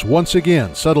 peace once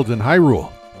again settled in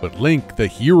Hyrule, but Link, the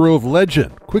hero of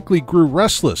legend, quickly grew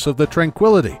restless of the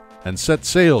tranquility and set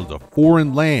sail to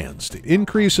foreign lands to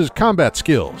increase his combat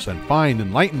skills and find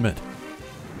enlightenment.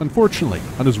 Unfortunately,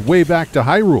 on his way back to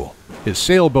Hyrule, his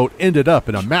sailboat ended up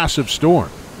in a massive storm,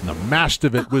 and the mast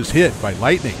of it was hit by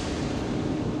lightning.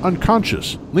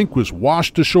 Unconscious, Link was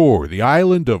washed ashore the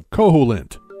island of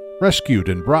Koholint, rescued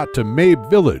and brought to Mabe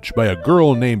Village by a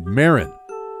girl named Marin.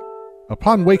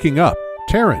 Upon waking up,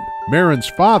 Terran, Marin's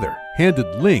father,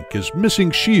 handed Link his missing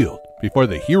shield before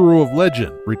the hero of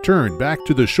legend returned back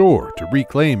to the shore to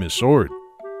reclaim his sword.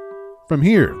 From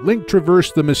here, Link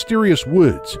traversed the mysterious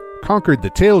woods, conquered the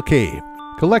Tail Cave,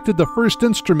 collected the first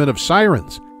instrument of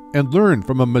sirens, and learned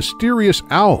from a mysterious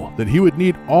owl that he would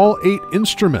need all 8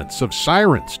 instruments of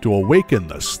sirens to awaken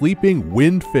the sleeping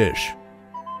windfish.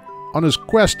 On his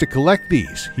quest to collect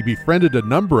these, he befriended a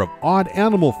number of odd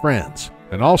animal friends,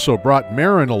 and also brought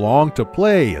Marin along to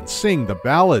play and sing the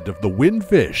ballad of the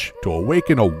windfish to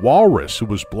awaken a walrus who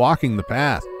was blocking the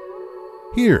path.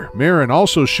 Here, Marin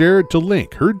also shared to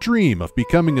Link her dream of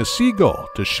becoming a seagull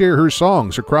to share her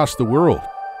songs across the world.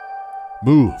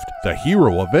 Moved, the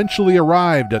hero eventually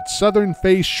arrived at Southern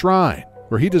Face Shrine,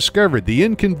 where he discovered the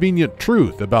inconvenient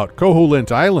truth about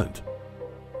Koholint Island.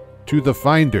 To the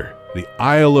finder, the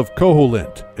Isle of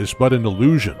Koholint is but an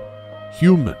illusion.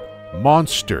 Human,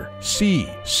 monster, sea,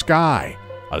 sky,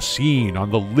 a scene on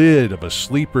the lid of a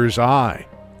sleeper's eye.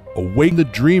 Awaken the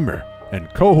dreamer, and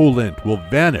Koholint will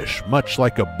vanish much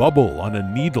like a bubble on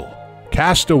a needle.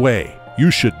 Cast away,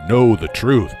 you should know the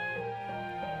truth.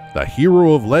 The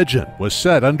hero of legend was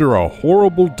set under a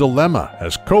horrible dilemma,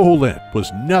 as Koholint was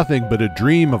nothing but a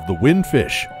dream of the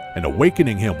windfish, and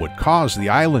awakening him would cause the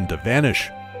island to vanish.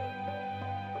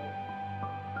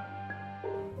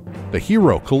 The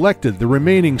hero collected the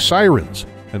remaining sirens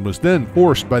and was then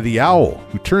forced by the owl,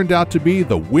 who turned out to be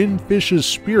the windfish's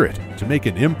spirit, to make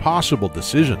an impossible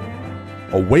decision: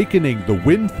 awakening the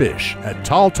windfish at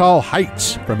Tal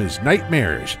Heights from his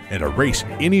nightmares and erase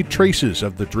any traces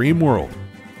of the dream world.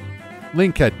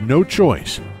 Link had no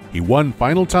choice. He one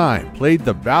final time played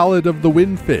the Ballad of the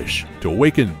Windfish to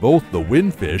awaken both the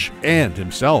windfish and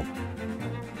himself.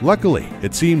 Luckily,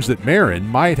 it seems that Marin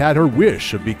might have her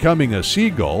wish of becoming a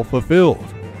seagull fulfilled.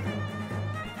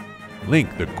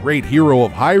 Link, the great hero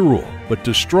of Hyrule, but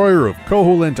destroyer of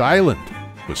Koholint Island,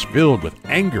 was filled with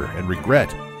anger and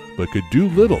regret, but could do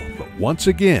little but once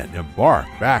again embark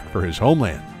back for his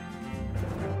homeland.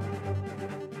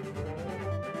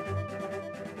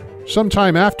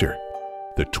 Sometime after,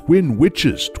 the twin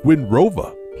witches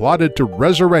Twinrova plotted to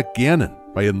resurrect Ganon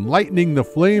by enlightening the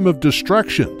flame of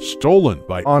destruction stolen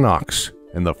by Onyx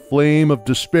and the flame of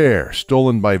despair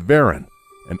stolen by Varen,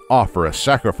 and offer a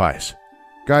sacrifice.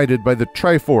 Guided by the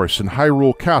Triforce in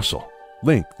Hyrule Castle,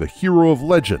 Link, the hero of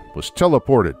legend, was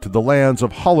teleported to the lands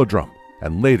of Holodrum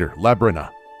and later Labrina.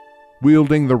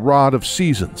 Wielding the Rod of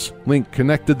Seasons, Link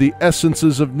connected the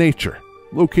essences of nature,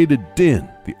 located Din,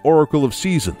 the Oracle of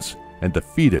Seasons, and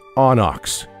defeated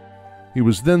Onyx. He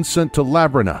was then sent to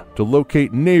Labrina to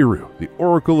locate Nehru, the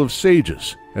Oracle of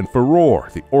Sages, and Furor,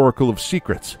 the Oracle of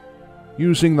Secrets.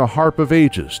 Using the Harp of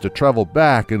Ages to travel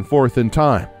back and forth in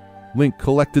time, Link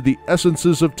collected the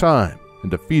essences of time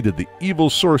and defeated the evil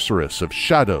sorceress of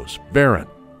shadows, Varen,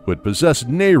 who had possessed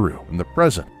Nehru in the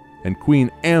present and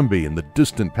Queen Ambi in the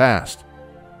distant past.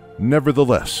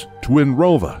 Nevertheless,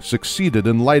 Twinrova succeeded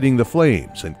in lighting the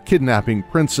flames and kidnapping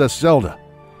Princess Zelda,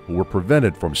 who were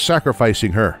prevented from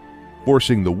sacrificing her,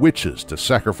 forcing the witches to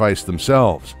sacrifice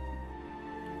themselves.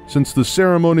 Since the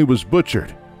ceremony was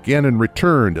butchered, Ganon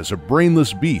returned as a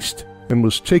brainless beast and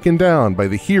was taken down by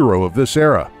the hero of this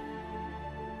era.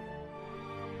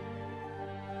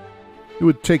 It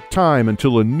would take time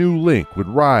until a new Link would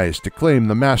rise to claim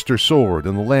the Master Sword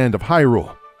in the land of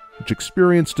Hyrule, which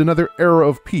experienced another era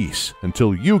of peace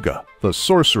until Yuga, the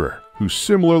sorcerer, who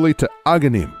similarly to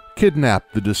Aghanim,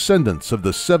 kidnap the descendants of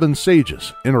the 7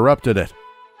 sages interrupted it.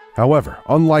 However,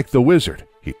 unlike the wizard,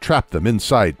 he trapped them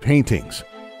inside paintings.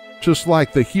 Just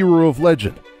like the hero of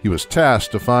legend, he was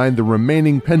tasked to find the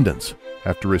remaining pendants.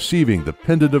 After receiving the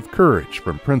Pendant of Courage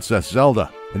from Princess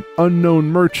Zelda, an unknown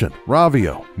merchant,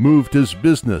 Ravio, moved his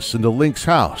business into Link's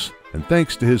house, and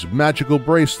thanks to his magical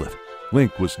bracelet,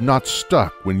 Link was not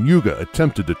stuck when Yuga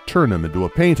attempted to turn him into a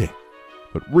painting,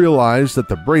 but realized that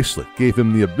the bracelet gave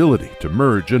him the ability to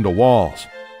merge into walls.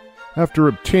 After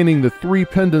obtaining the 3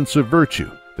 pendants of virtue,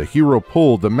 the hero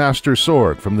pulled the Master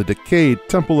Sword from the decayed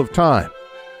Temple of Time,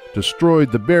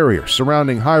 destroyed the barrier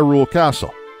surrounding Hyrule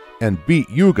Castle, and beat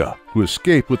Yuga, who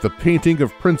escaped with the painting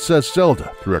of Princess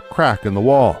Zelda through a crack in the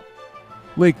wall.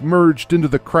 Link merged into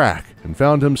the crack and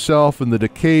found himself in the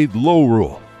decayed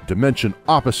Lorule, dimension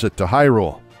opposite to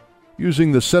Hyrule.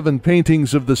 Using the 7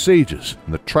 paintings of the sages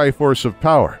and the Triforce of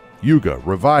Power, Yuga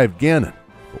revived Ganon,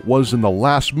 but was in the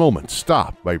last moment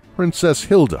stopped by Princess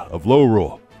Hilda of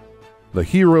Lorule. The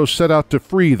hero set out to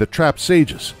free the trapped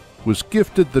sages, was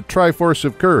gifted the Triforce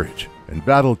of Courage, and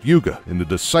battled Yuga in a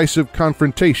decisive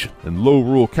confrontation in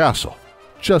Lorule Castle,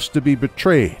 just to be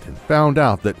betrayed and found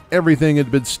out that everything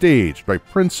had been staged by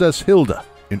Princess Hilda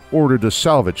in order to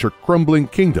salvage her crumbling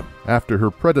kingdom after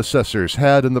her predecessors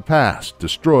had in the past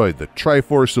destroyed the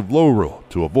Triforce of Lorule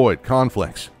to avoid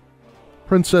conflicts.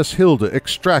 Princess Hilda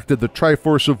extracted the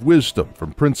Triforce of Wisdom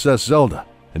from Princess Zelda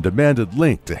and demanded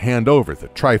Link to hand over the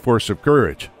Triforce of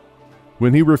Courage.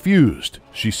 When he refused,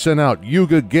 she sent out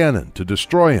Yuga Ganon to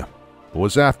destroy him, but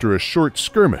was after a short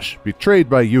skirmish betrayed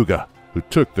by Yuga, who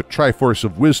took the Triforce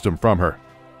of Wisdom from her.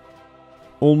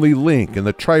 Only Link and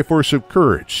the Triforce of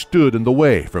Courage stood in the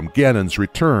way from Ganon's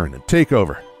return and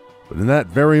takeover, but in that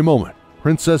very moment,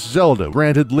 Princess Zelda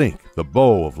granted Link the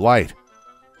Bow of Light.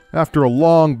 After a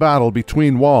long battle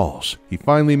between walls, he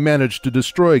finally managed to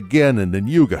destroy Ganon and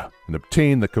Yuga and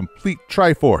obtain the complete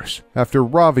Triforce after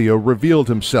Ravio revealed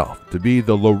himself to be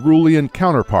the Lorulean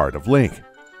counterpart of Link.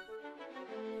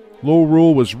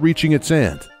 Lorule was reaching its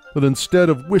end, but instead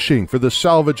of wishing for the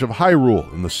salvage of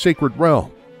Hyrule in the Sacred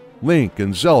Realm, Link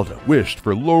and Zelda wished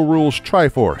for Lorule's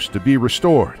Triforce to be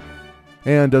restored,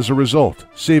 and as a result,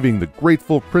 saving the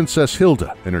grateful Princess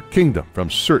Hilda and her kingdom from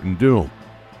certain doom.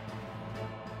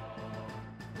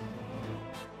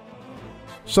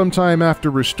 Sometime after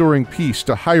restoring peace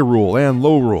to Hyrule and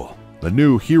Lorule, the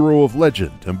new hero of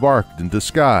legend embarked in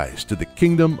disguise to the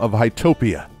kingdom of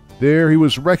Hytopia. There he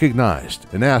was recognized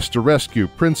and asked to rescue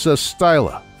Princess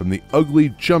Styla from the ugly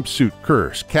jumpsuit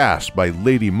curse cast by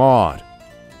Lady Maud.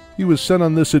 He was sent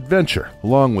on this adventure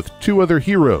along with 2 other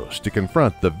heroes to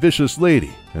confront the vicious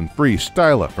lady and free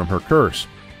Styla from her curse.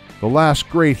 The last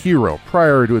great hero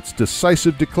prior to its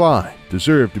decisive decline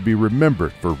deserved to be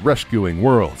remembered for rescuing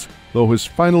worlds, though his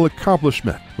final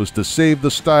accomplishment was to save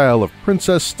the style of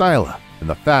Princess Styla and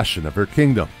the fashion of her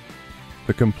kingdom.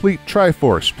 The complete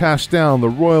Triforce passed down the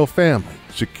royal family,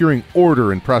 securing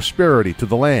order and prosperity to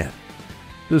the land.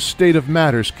 This state of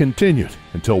matters continued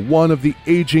until one of the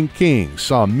aging kings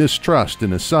saw mistrust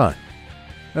in his son.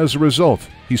 As a result,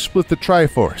 he split the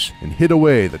Triforce and hid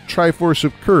away the Triforce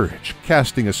of Courage,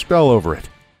 casting a spell over it.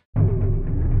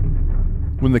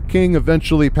 When the king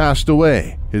eventually passed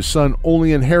away, his son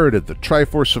only inherited the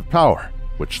Triforce of Power,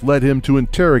 which led him to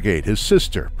interrogate his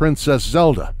sister, Princess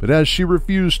Zelda, but as she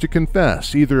refused to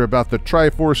confess either about the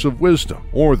Triforce of Wisdom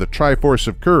or the Triforce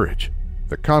of Courage,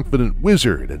 the confident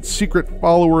wizard and secret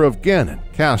follower of Ganon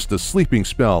cast a sleeping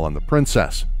spell on the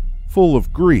princess. Full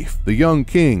of grief, the young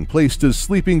king placed his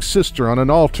sleeping sister on an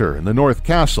altar in the North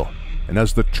Castle, and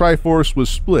as the Triforce was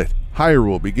split,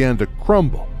 Hyrule began to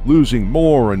crumble, losing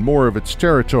more and more of its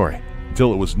territory,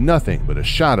 until it was nothing but a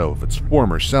shadow of its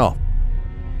former self.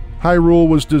 Hyrule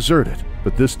was deserted,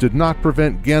 but this did not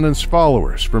prevent Ganon's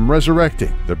followers from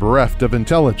resurrecting the bereft of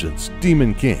intelligence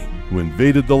Demon King, who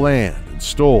invaded the land and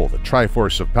stole the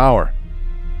Triforce of Power.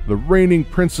 The reigning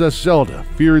Princess Zelda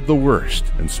feared the worst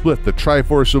and split the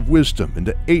Triforce of Wisdom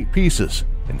into 8 pieces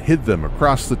and hid them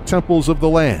across the temples of the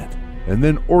land, and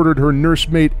then ordered her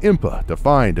nursemaid Impa to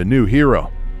find a new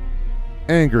hero.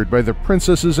 Angered by the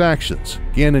princess's actions,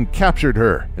 Ganon captured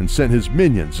her and sent his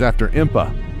minions after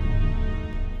Impa.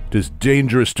 "'Tis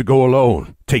dangerous to go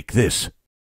alone. Take this."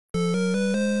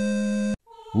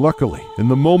 Luckily, in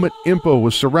the moment Impa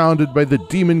was surrounded by the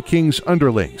Demon King's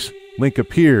underlings, Link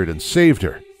appeared and saved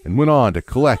her, and went on to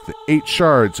collect the 8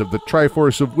 shards of the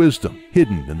Triforce of Wisdom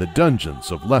hidden in the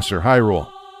dungeons of Lesser Hyrule.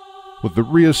 With the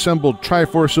reassembled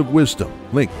Triforce of Wisdom,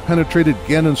 Link penetrated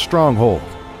Ganon's stronghold,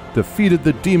 defeated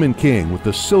the Demon King with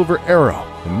the Silver Arrow,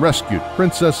 and rescued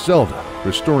Princess Zelda,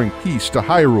 restoring peace to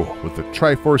Hyrule with the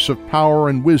Triforce of Power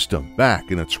and Wisdom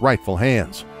back in its rightful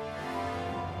hands.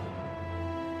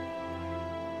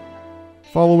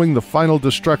 Following the final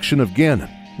destruction of Ganon,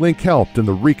 Link helped in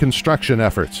the reconstruction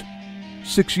efforts.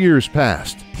 6 years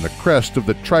passed, and the crest of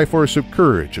the Triforce of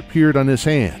Courage appeared on his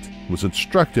hand. He was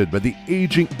instructed by the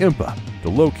aging Impa to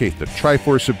locate the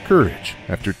Triforce of Courage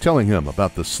after telling him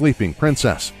about the sleeping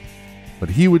princess. But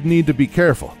he would need to be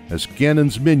careful as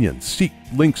Ganon's minions seek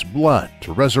Link's blood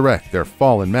to resurrect their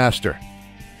fallen master.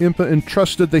 Impa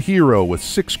entrusted the hero with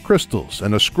 6 crystals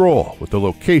and a scroll with the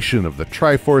location of the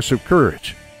Triforce of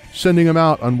Courage, sending him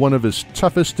out on one of his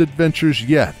toughest adventures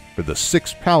yet for the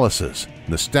 6 palaces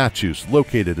and the statues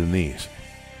located in these.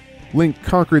 Link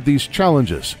conquered these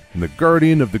challenges, and the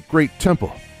Guardian of the Great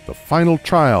Temple, the final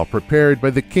trial prepared by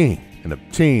the king, and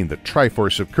obtained the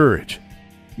Triforce of Courage.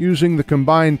 Using the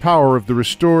combined power of the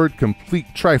restored complete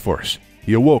Triforce,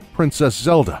 he awoke Princess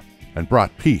Zelda and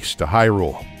brought peace to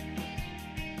Hyrule.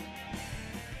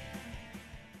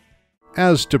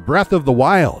 As to Breath of the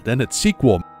Wild and its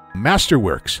sequel,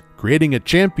 Masterworks, Creating a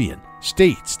Champion,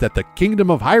 states that the Kingdom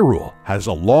of Hyrule has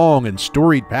a long and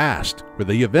storied past, where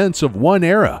the events of one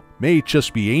era may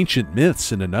just be ancient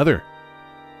myths in another.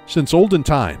 Since olden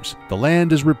times, the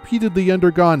land has repeatedly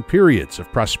undergone periods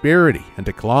of prosperity and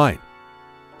decline.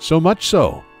 So much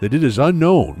so that it is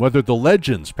unknown whether the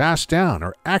legends passed down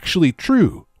are actually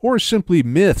true or simply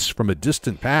myths from a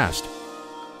distant past.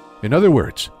 In other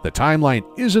words, the timeline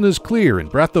isn't as clear in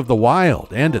Breath of the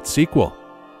Wild and its sequel.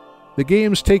 The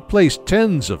games take place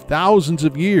tens of thousands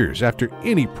of years after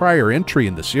any prior entry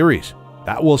in the series.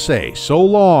 That will say, so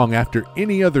long after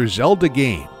any other Zelda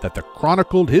game that the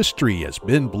chronicled history has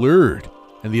been blurred,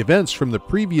 and the events from the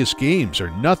previous games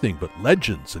are nothing but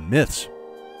legends and myths.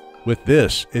 With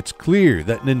this, it's clear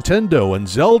that Nintendo and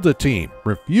Zelda team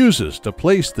refuses to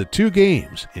place the 2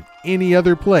 games in any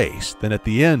other place than at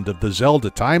the end of the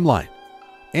Zelda timeline,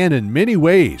 and in many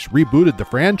ways rebooted the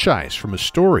franchise from a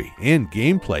story and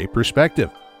gameplay perspective.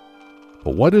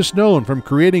 But what is known from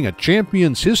Creating a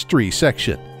Champion's History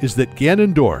section is that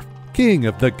Ganondorf, king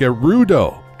of the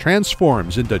Gerudo,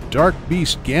 transforms into Dark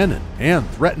Beast Ganon and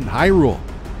threatened Hyrule.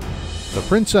 The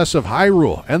Princess of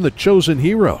Hyrule and the Chosen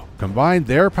Hero combined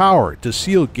their power to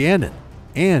seal Ganon,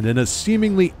 and in a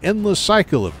seemingly endless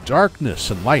cycle of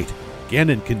darkness and light,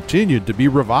 Ganon continued to be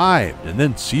revived and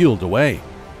then sealed away,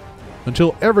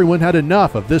 until everyone had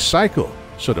enough of this cycle.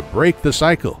 So to break the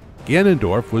cycle,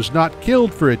 Ganondorf was not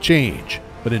killed for a change,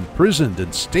 but imprisoned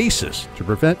in stasis to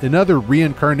prevent another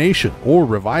reincarnation or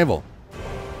revival.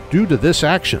 Due to this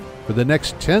action, for the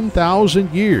next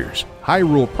 10,000 years,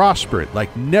 Hyrule prospered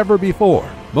like never before,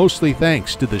 mostly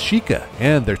thanks to the Sheikah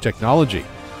and their technology.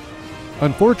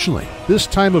 Unfortunately, this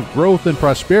time of growth and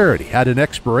prosperity had an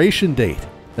expiration date,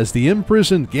 as the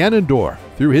imprisoned Ganondorf,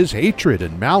 through his hatred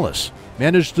and malice,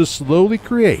 managed to slowly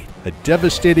create a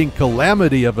devastating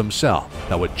calamity of himself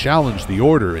that would challenge the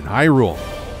order in Hyrule.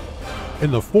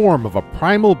 In the form of a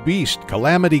primal beast,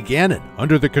 Calamity Ganon,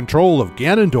 under the control of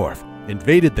Ganondorf,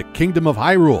 invaded the Kingdom of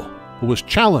Hyrule, who was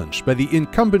challenged by the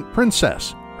incumbent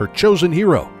princess, her chosen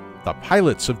hero, the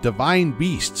pilots of divine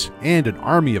beasts, and an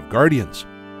army of guardians.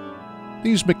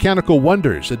 These mechanical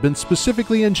wonders had been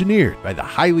specifically engineered by the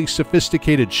highly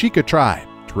sophisticated Sheikah tribe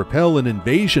to repel an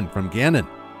invasion from Ganon.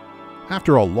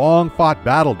 After a long-fought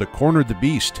battle to corner the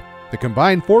beast, the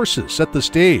combined forces set the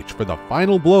stage for the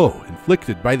final blow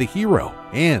inflicted by the hero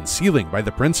and sealing by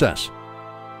the princess.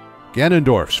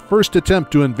 Ganondorf's first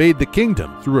attempt to invade the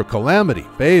kingdom through a calamity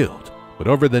failed, but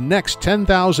over the next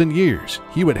 10,000 years,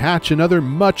 he would hatch another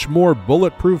much more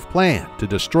bulletproof plan to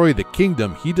destroy the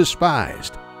kingdom he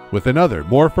despised, with another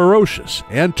more ferocious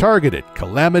and targeted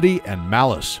calamity and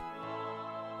malice.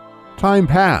 Time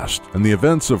passed, and the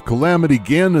events of Calamity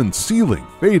Ganon's sealing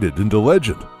faded into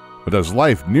legend. But as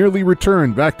life nearly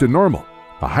returned back to normal,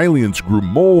 the Hylians grew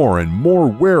more and more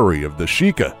wary of the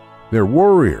Sheikah, their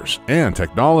warriors, and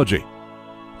technology.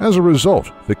 As a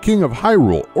result, the King of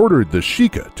Hyrule ordered the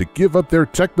Sheikah to give up their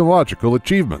technological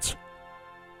achievements.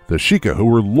 The Sheikah, who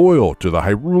were loyal to the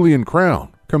Hyrulean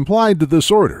crown, complied to this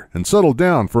order and settled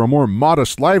down for a more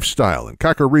modest lifestyle in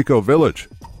Kakariko Village.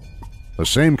 The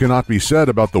same cannot be said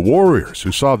about the warriors,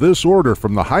 who saw this order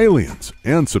from the Hylians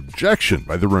and subjection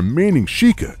by the remaining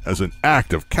Sheikah as an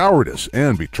act of cowardice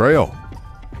and betrayal.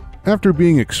 After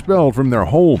being expelled from their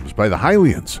homes by the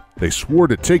Hylians, they swore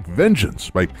to take vengeance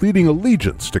by pleading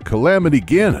allegiance to Calamity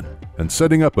Ganon and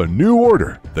setting up a new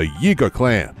order, the Yiga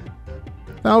clan.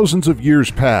 Thousands of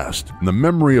years passed, and the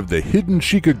memory of the hidden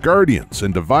Sheikah guardians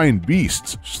and divine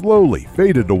beasts slowly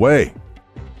faded away.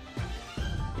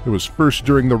 It was first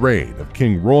during the reign of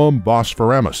King Roam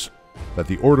Bosphoramos that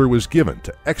the order was given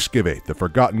to excavate the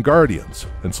Forgotten Guardians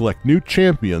and select new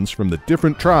champions from the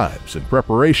different tribes in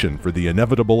preparation for the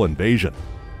inevitable invasion.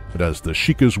 but as the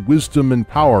Sheikah's wisdom and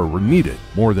power were needed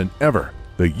more than ever,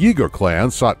 the Yiga clan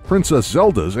sought Princess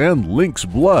Zelda's and Link's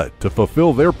blood to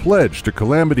fulfill their pledge to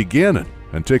Calamity Ganon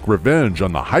and take revenge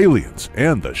on the Hylians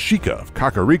and the Sheikah of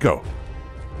Kakariko.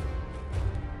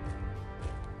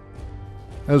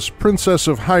 As Princess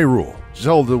of Hyrule,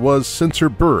 Zelda was, since her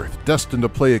birth, destined to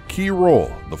play a key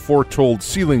role in the foretold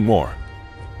Sealing War.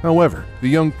 However, the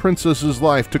young princess's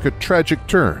life took a tragic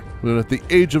turn when at the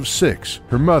age of 6,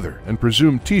 her mother and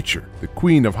presumed teacher, the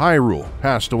Queen of Hyrule,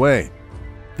 passed away.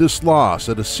 This loss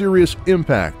had a serious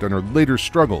impact on her later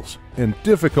struggles and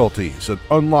difficulties at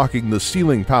unlocking the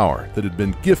sealing power that had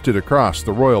been gifted across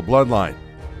the royal bloodline.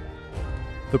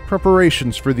 The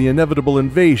preparations for the inevitable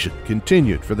invasion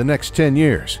continued for the next 10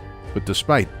 years, but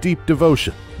despite deep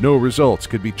devotion, no results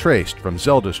could be traced from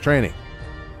Zelda's training.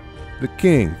 The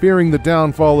king, fearing the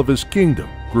downfall of his kingdom,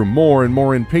 grew more and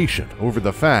more impatient over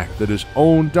the fact that his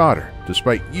own daughter,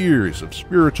 despite years of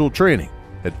spiritual training,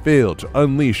 had failed to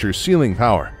unleash her sealing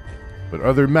power, but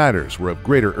other matters were of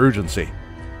greater urgency.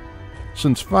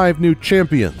 Since 5 new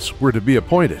champions were to be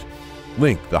appointed,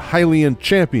 Link, the Hylian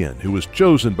champion who was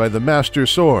chosen by the Master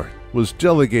Sword, was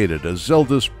delegated as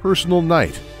Zelda's personal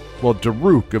knight, while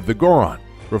Daruk of the Goron,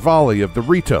 Revali of the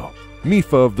Rito,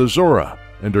 Mipha of the Zora,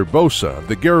 and Urbosa of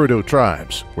the Gerudo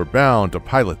tribes were bound to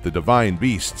pilot the divine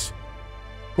beasts.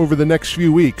 Over the next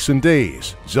few weeks and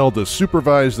days, Zelda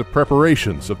supervised the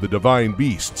preparations of the divine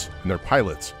beasts and their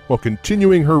pilots, while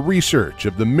continuing her research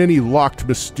of the many locked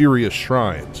mysterious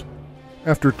shrines.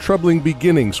 After troubling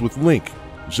beginnings with Link,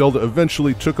 Zelda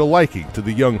eventually took a liking to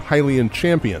the young Hylian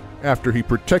champion after he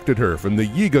protected her from the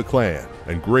Yiga clan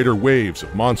and greater waves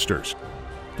of monsters.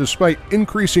 Despite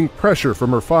increasing pressure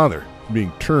from her father,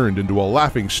 being turned into a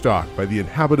laughingstock by the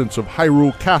inhabitants of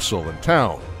Hyrule Castle and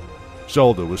town,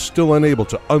 Zelda was still unable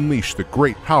to unleash the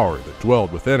great power that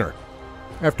dwelled within her.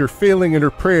 After failing in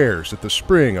her prayers at the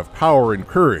Spring of Power and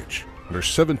Courage, on her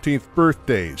 17th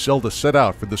birthday, Zelda set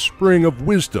out for the Spring of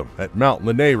Wisdom at Mount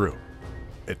Lanayru.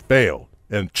 It failed,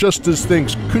 and just as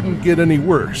things couldn't get any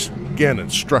worse,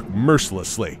 Ganon struck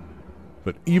mercilessly.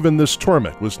 But even this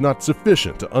torment was not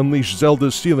sufficient to unleash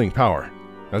Zelda's sealing power.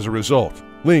 As a result,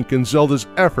 Link and Zelda's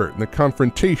effort in the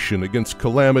confrontation against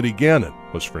Calamity Ganon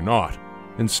was for naught.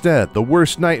 Instead, the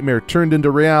worst nightmare turned into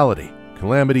reality.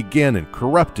 Calamity Ganon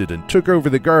corrupted and took over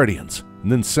the Guardians,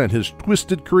 and then sent his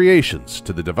twisted creations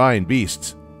to the divine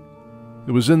beasts.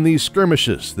 It was in these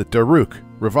skirmishes that Daruk,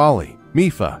 Revali,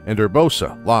 Mipha, and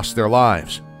Urbosa lost their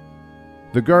lives.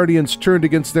 The Guardians turned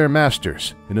against their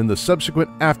masters, and in the subsequent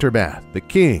aftermath, the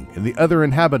king and the other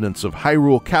inhabitants of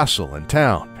Hyrule Castle and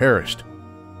town perished.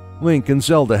 Link and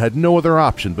Zelda had no other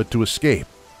option but to escape.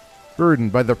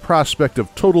 Burdened by the prospect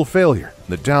of total failure and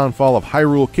the downfall of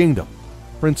Hyrule Kingdom,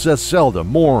 Princess Zelda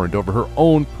mourned over her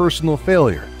own personal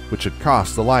failure, which had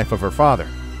cost the life of her father,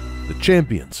 the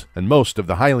champions, and most of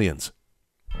the Hylians.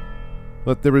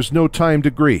 But there was no time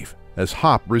to grieve, as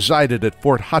Hop resided at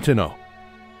Fort Hateno.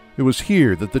 It was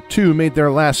here that the two made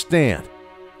their last stand.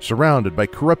 Surrounded by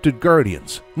corrupted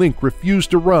guardians, Link refused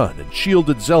to run and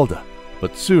shielded Zelda,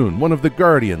 but soon one of the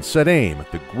guardians set aim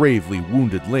at the gravely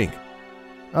wounded Link.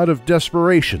 Out of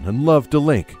desperation and love to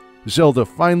Link, Zelda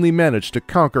finally managed to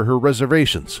conquer her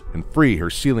reservations and free her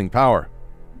sealing power.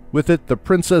 With it, the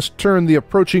princess turned the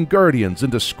approaching guardians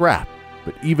into scrap,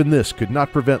 but even this could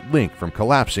not prevent Link from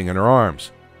collapsing in her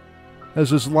arms. As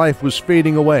his life was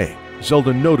fading away,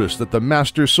 Zelda noticed that the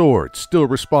Master Sword still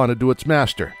responded to its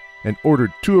master, and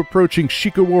ordered 2 approaching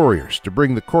Sheikah warriors to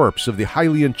bring the corpse of the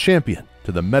Hylian champion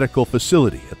to the medical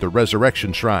facility at the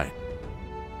Resurrection Shrine.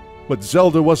 But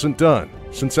Zelda wasn't done,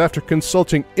 since after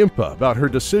consulting Impa about her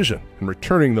decision and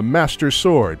returning the Master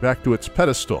Sword back to its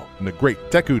pedestal in the Great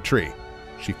Deku Tree,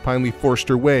 she finally forced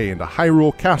her way into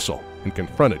Hyrule Castle and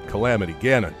confronted Calamity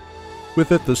Ganon.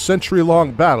 With it, the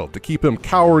century-long battle to keep him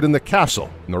cowered in the castle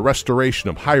and the restoration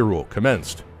of Hyrule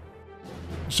commenced.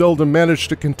 Zelda managed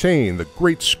to contain the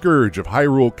great scourge of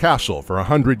Hyrule Castle for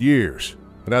 100 years,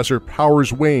 and as her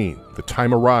powers waned, the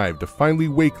time arrived to finally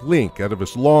wake Link out of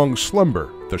his long slumber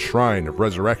at the Shrine of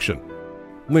Resurrection.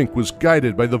 Link was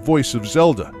guided by the voice of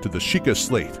Zelda to the Sheikah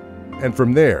Slate, and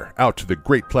from there out to the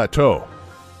Great Plateau.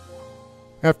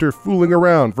 After fooling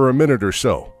around for a minute or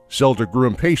so, Zelda grew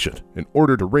impatient and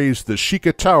ordered to raise the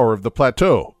Sheikah Tower of the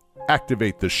plateau,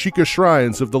 activate the Sheikah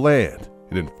Shrines of the land,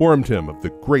 and informed him of the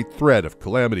great threat of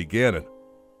Calamity Ganon.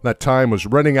 That time was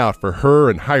running out for her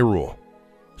and Hyrule.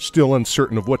 Still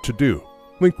uncertain of what to do,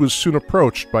 Link was soon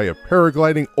approached by a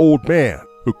paragliding old man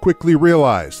who quickly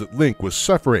realized that Link was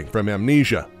suffering from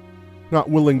amnesia. Not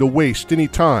willing to waste any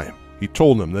time, he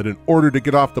told him that in order to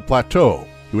get off the plateau,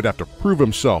 he would have to prove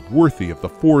himself worthy of the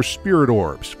 4 spirit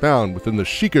orbs found within the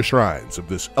Sheikah shrines of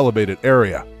this elevated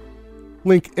area.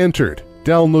 Link entered,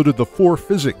 downloaded the 4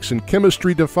 physics and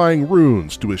chemistry-defying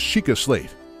runes to his Sheikah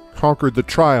slate, conquered the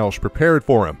trials prepared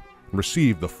for him, and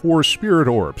received the 4 spirit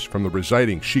orbs from the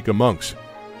residing Sheikah monks.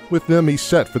 With them he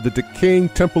set for the decaying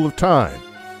Temple of Time.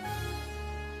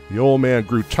 The old man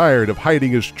grew tired of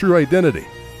hiding his true identity,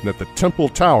 and at the Temple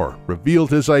Tower revealed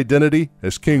his identity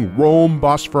as King Rome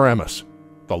Bosphoramus,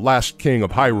 the last king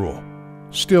of Hyrule.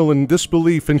 Still in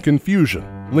disbelief and confusion,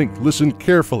 Link listened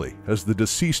carefully as the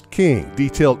deceased king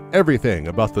detailed everything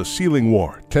about the Sealing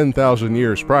War 10,000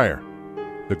 years prior.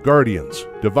 The Guardians,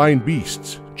 divine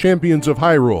beasts, champions of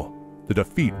Hyrule, the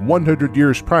defeat 100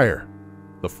 years prior,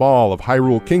 the fall of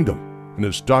Hyrule Kingdom, and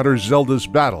his daughter Zelda's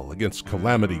battle against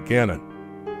Calamity Ganon.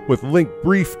 With Link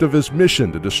briefed of his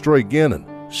mission to destroy Ganon,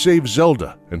 save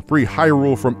Zelda, and free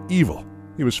Hyrule from evil,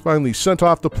 he was finally sent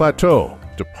off the plateau,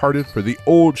 departed for the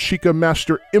old Sheikah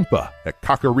Master Impa at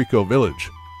Kakariko Village.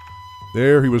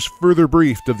 There he was further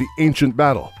briefed of the ancient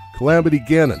battle, Calamity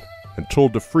Ganon, and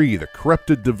told to free the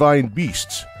corrupted divine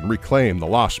beasts and reclaim the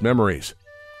lost memories.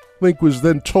 Link was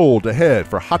then told to head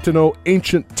for Hateno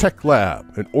Ancient Tech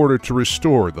Lab in order to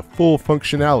restore the full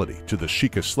functionality to the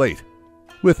Sheikah slate.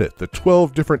 With it, the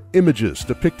 12 different images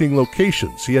depicting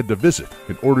locations he had to visit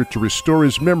in order to restore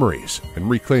his memories and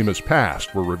reclaim his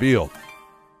past were revealed.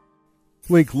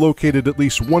 Link located at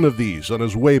least one of these on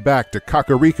his way back to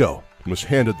Kakariko and was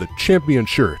handed the champion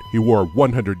shirt he wore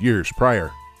 100 years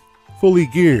prior. Fully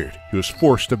geared, he was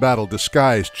forced to battle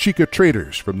disguised Sheikah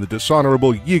traitors from the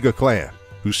dishonorable Yiga clan,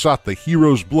 who sought the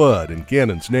hero's blood in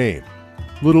Ganon's name.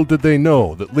 Little did they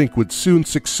know that Link would soon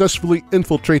successfully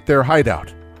infiltrate their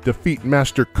hideout, defeat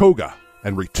Master Koga,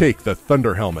 and retake the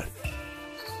Thunder Helmet.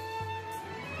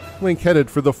 Link headed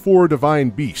for the 4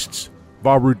 divine beasts,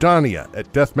 Vah Rudania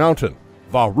at Death Mountain,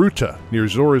 Vah Ruta near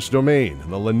Zora's Domain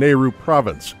in the Lanayru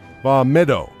province, Vah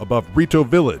Meadow above Rito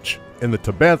Village in the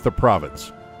Tabantha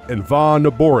province, and Vah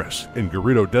Naboris in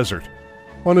Gerudo Desert.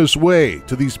 On his way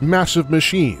to these massive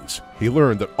machines, he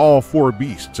learned that all 4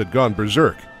 beasts had gone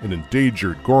berserk and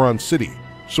endangered Goron City,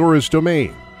 Zora's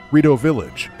Domain, Rito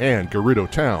Village, and Gerudo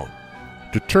Town.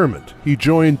 Determined, he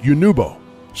joined Yunubo,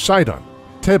 Sidon,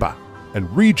 Teba, and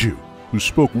Riju, who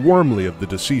spoke warmly of the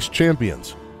deceased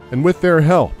champions, and with their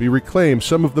help he reclaimed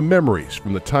some of the memories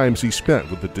from the times he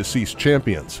spent with the deceased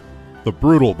champions. The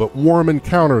brutal but warm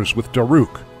encounters with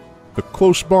Daruk, the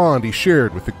close bond he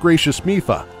shared with the gracious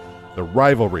Mipha, the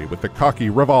rivalry with the cocky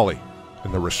Revali,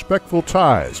 and the respectful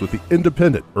ties with the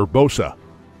independent Urbosa.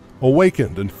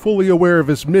 Awakened and fully aware of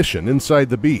his mission inside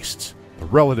the beasts, the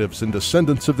relatives and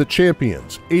descendants of the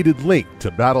champions aided Link to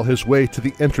battle his way to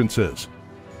the entrances.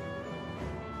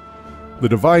 The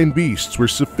divine beasts were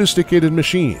sophisticated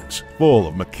machines full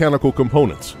of mechanical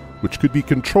components, which could be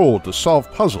controlled to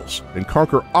solve puzzles and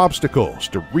conquer obstacles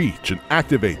to reach and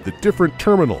activate the different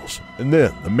terminals and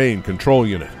then the main control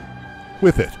unit.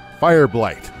 With it, Fire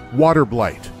Blight, Water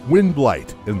Blight, Wind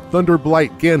Blight, and Thunder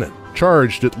Blight Ganon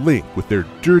charged at Link with their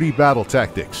dirty battle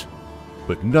tactics.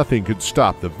 But nothing could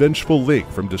stop the vengeful Link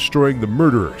from destroying the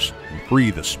murderers and free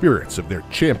the spirits of their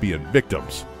champion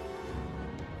victims.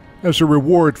 As a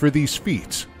reward for these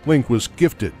feats, Link was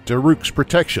gifted Daruk's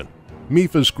protection,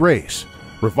 Mipha's grace,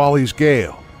 Revali's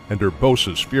gale, and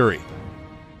Urbosa's fury.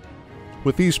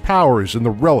 With these powers and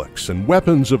the relics and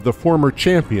weapons of the former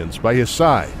champions by his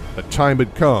side, a time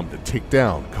had come to take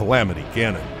down Calamity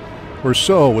Ganon. Or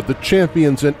so would the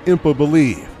champions and Impa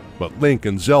believe, but Link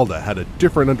and Zelda had a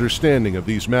different understanding of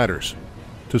these matters.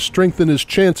 To strengthen his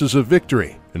chances of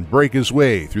victory and break his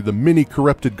way through the many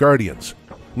corrupted guardians,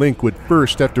 Link would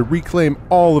first have to reclaim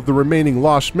all of the remaining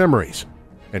lost memories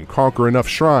and conquer enough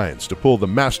shrines to pull the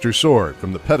Master Sword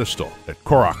from the pedestal at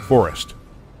Korok Forest.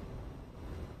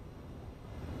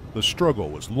 The struggle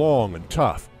was long and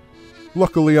tough.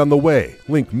 Luckily on the way,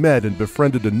 Link met and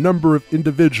befriended a number of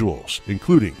individuals,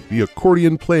 including the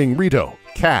accordion-playing Rito,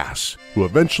 Cass, who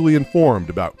eventually informed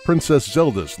about Princess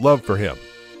Zelda's love for him.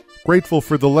 Grateful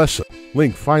for the lesson,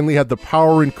 Link finally had the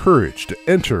power and courage to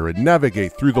enter and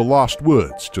navigate through the Lost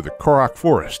Woods to the Korok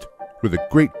Forest, where the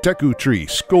great Deku Tree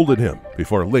scolded him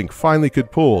before Link finally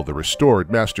could pull the restored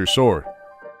Master Sword.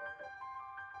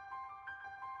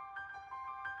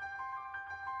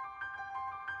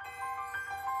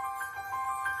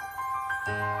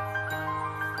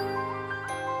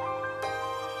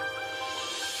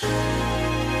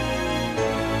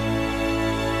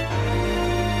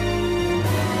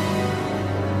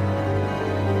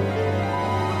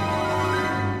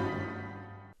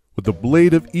 With the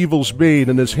Blade of Evil's Bane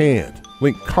in his hand,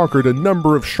 Link conquered a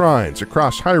number of shrines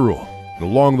across Hyrule and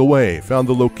along the way found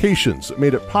the locations that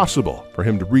made it possible for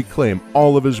him to reclaim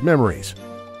all of his memories,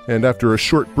 and after a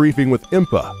short briefing with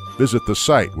Impa, visit the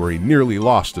site where he nearly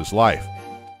lost his life.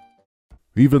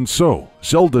 Even so,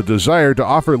 Zelda desired to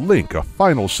offer Link a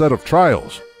final set of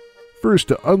trials. First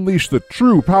to unleash the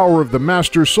true power of the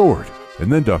Master Sword,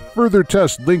 and then to further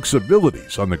test Link's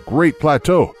abilities on the Great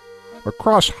Plateau,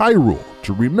 across Hyrule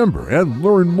to remember and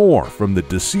learn more from the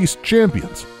deceased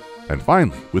champions, and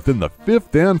finally within the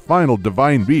fifth and final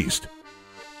Divine Beast.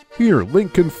 Here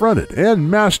Link confronted and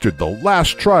mastered the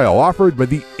last trial offered by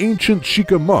the ancient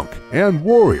Sheikah monk and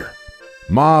warrior,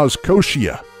 Maz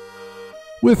Koshia.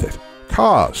 With it,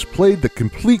 Kaz played the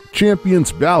complete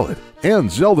champion's ballad,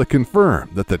 and Zelda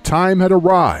confirmed that the time had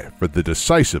arrived for the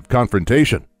decisive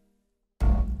confrontation.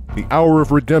 The hour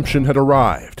of redemption had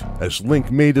arrived as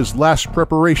Link made his last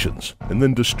preparations and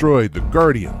then destroyed the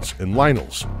Guardians and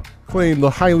Lynels, claimed the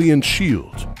Hylian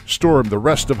shield, stormed the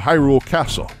rest of Hyrule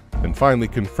Castle, and finally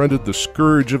confronted the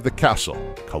scourge of the castle,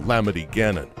 Calamity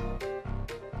Ganon.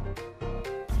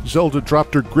 Zelda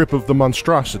dropped her grip of the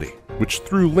monstrosity, which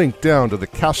threw Link down to the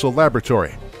castle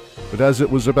laboratory, but as it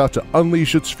was about to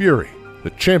unleash its fury,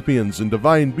 the champions and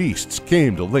divine beasts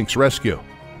came to Link's rescue.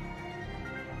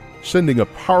 Sending a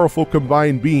powerful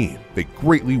combined beam, they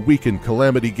greatly weakened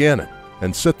Calamity Ganon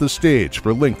and set the stage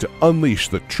for Link to unleash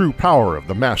the true power of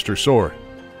the Master Sword.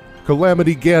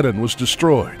 Calamity Ganon was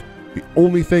destroyed. The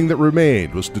only thing that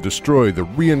remained was to destroy the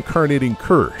reincarnating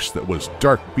curse that was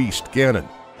Dark Beast Ganon.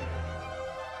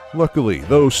 Luckily,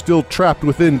 though still trapped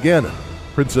within Ganon,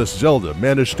 Princess Zelda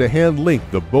managed to hand Link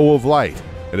the Bow of Light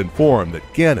and inform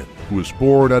that Ganon, who was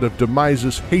born out of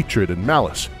Demise's hatred and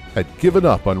malice, had given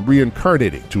up on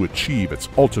reincarnating to achieve its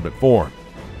ultimate form.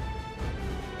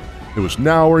 It was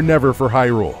now or never for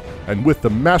Hyrule, and with the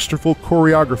masterful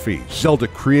choreography, Zelda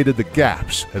created the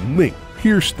gaps and Link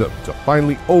pierced them to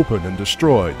finally open and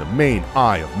destroy the main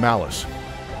Eye of Malice.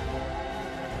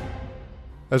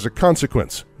 As a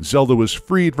consequence, Zelda was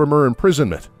freed from her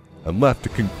imprisonment and left to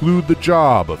conclude the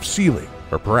job of sealing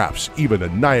or perhaps even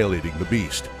annihilating the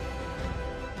beast.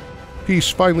 Peace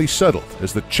finally settled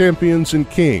as the champions and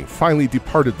king finally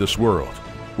departed this world,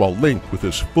 while Link, with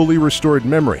his fully restored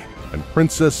memory, and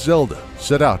Princess Zelda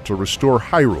set out to restore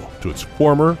Hyrule to its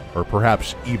former or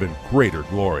perhaps even greater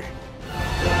glory.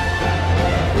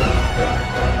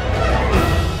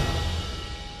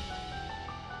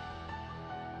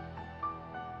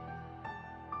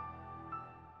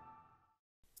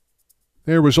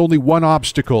 There was only one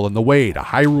obstacle in the way to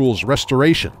Hyrule's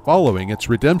restoration following its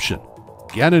redemption: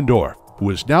 Ganondorf, who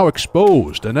is now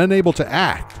exposed and unable to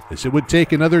act, as it would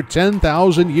take another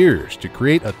 10,000 years to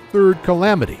create a third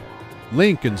calamity.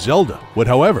 Link and Zelda would,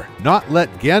 however, not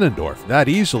let Ganondorf that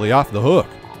easily off the hook,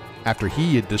 after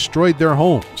he had destroyed their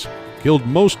homes, killed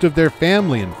most of their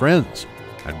family and friends,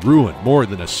 and ruined more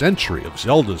than a century of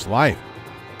Zelda's life.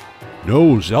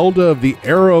 No, Zelda of the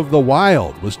era of the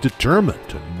Wild was determined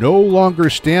to no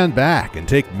longer stand back and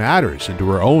take matters into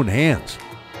her own hands.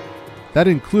 That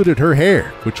included her hair,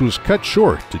 which was cut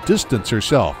short to distance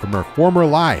herself from her former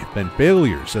life and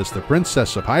failures as the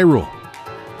Princess of Hyrule.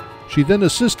 She then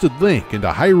assisted Link into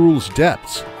Hyrule's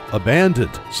depths,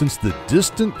 abandoned since the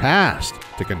distant past,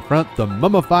 to confront the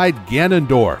mummified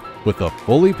Ganondorf with a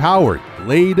fully powered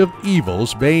Blade of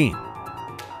Evil's Bane.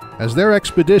 As their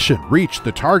expedition reached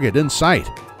the target in sight,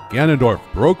 Ganondorf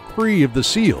broke free of the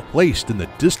seal placed in the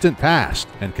distant past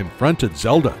and confronted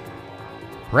Zelda.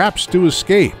 Perhaps to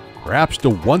escape, perhaps to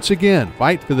once again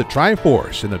fight for the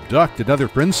Triforce and abduct another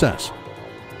princess.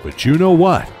 But you know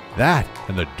what? That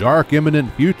and the dark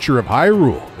imminent future of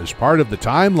Hyrule is part of the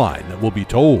timeline that will be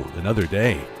told another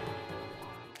day.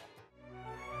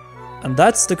 And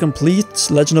that's the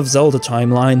complete Legend of Zelda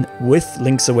timeline with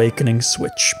Link's Awakening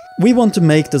Switch. We want to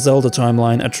make the Zelda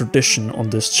timeline a tradition on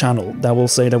this channel. That will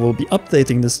say that we'll be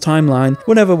updating this timeline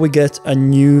whenever we get a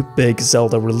new big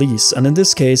Zelda release, and in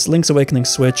this case Link's Awakening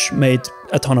Switch made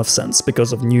a ton of sense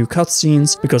because of new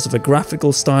cutscenes, because of a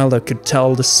graphical style that could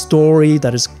tell the story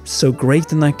that is so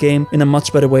great in that game in a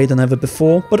much better way than ever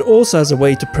before, but also as a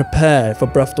way to prepare for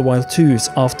Breath of the Wild 2's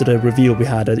after the reveal we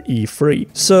had at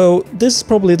E3. So this is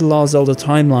probably the last Zelda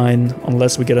timeline,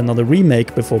 unless we get another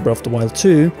remake before Breath of the Wild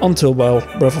 2, until, well,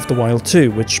 Breath of the Wild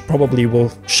 2, which probably will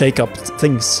shake up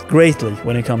things greatly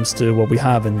when it comes to what we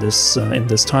have in this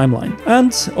timeline.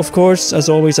 And, of course, as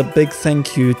always, a big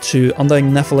thank you to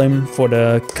Undying Nephilim for the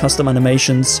custom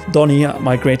animations, Donnie,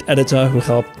 my great editor, who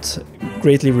helped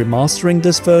greatly remastering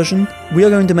this version. We are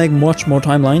going to make much more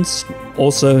timelines,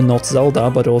 also not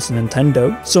Zelda, but also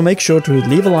Nintendo, so make sure to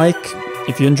leave a like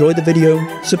if you enjoyed the video,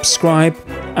 subscribe,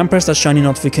 and press that shiny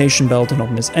notification bell to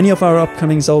not miss any of our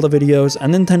upcoming Zelda videos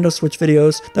and Nintendo Switch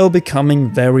videos that will be coming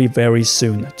very, very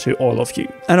soon to all of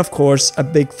you. And of course, a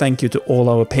big thank you to all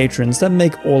our patrons that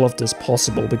make all of this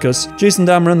possible, because Jason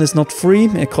Dameron is not free,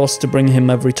 it costs to bring him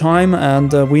every time,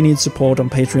 and we need support on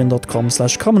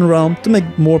patreon.com/commonrealm to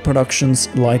make more productions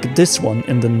like this one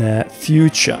in the near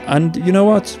future. And you know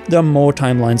what? There are more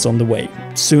timelines on the way,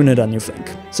 sooner than you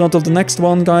think. So until the next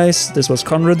one, guys, this was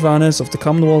Conrad Vanis of the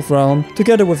Commonwealth Realm,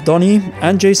 together with Donnie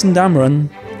and Jason Dameron,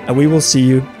 and we will see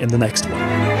you in the next one.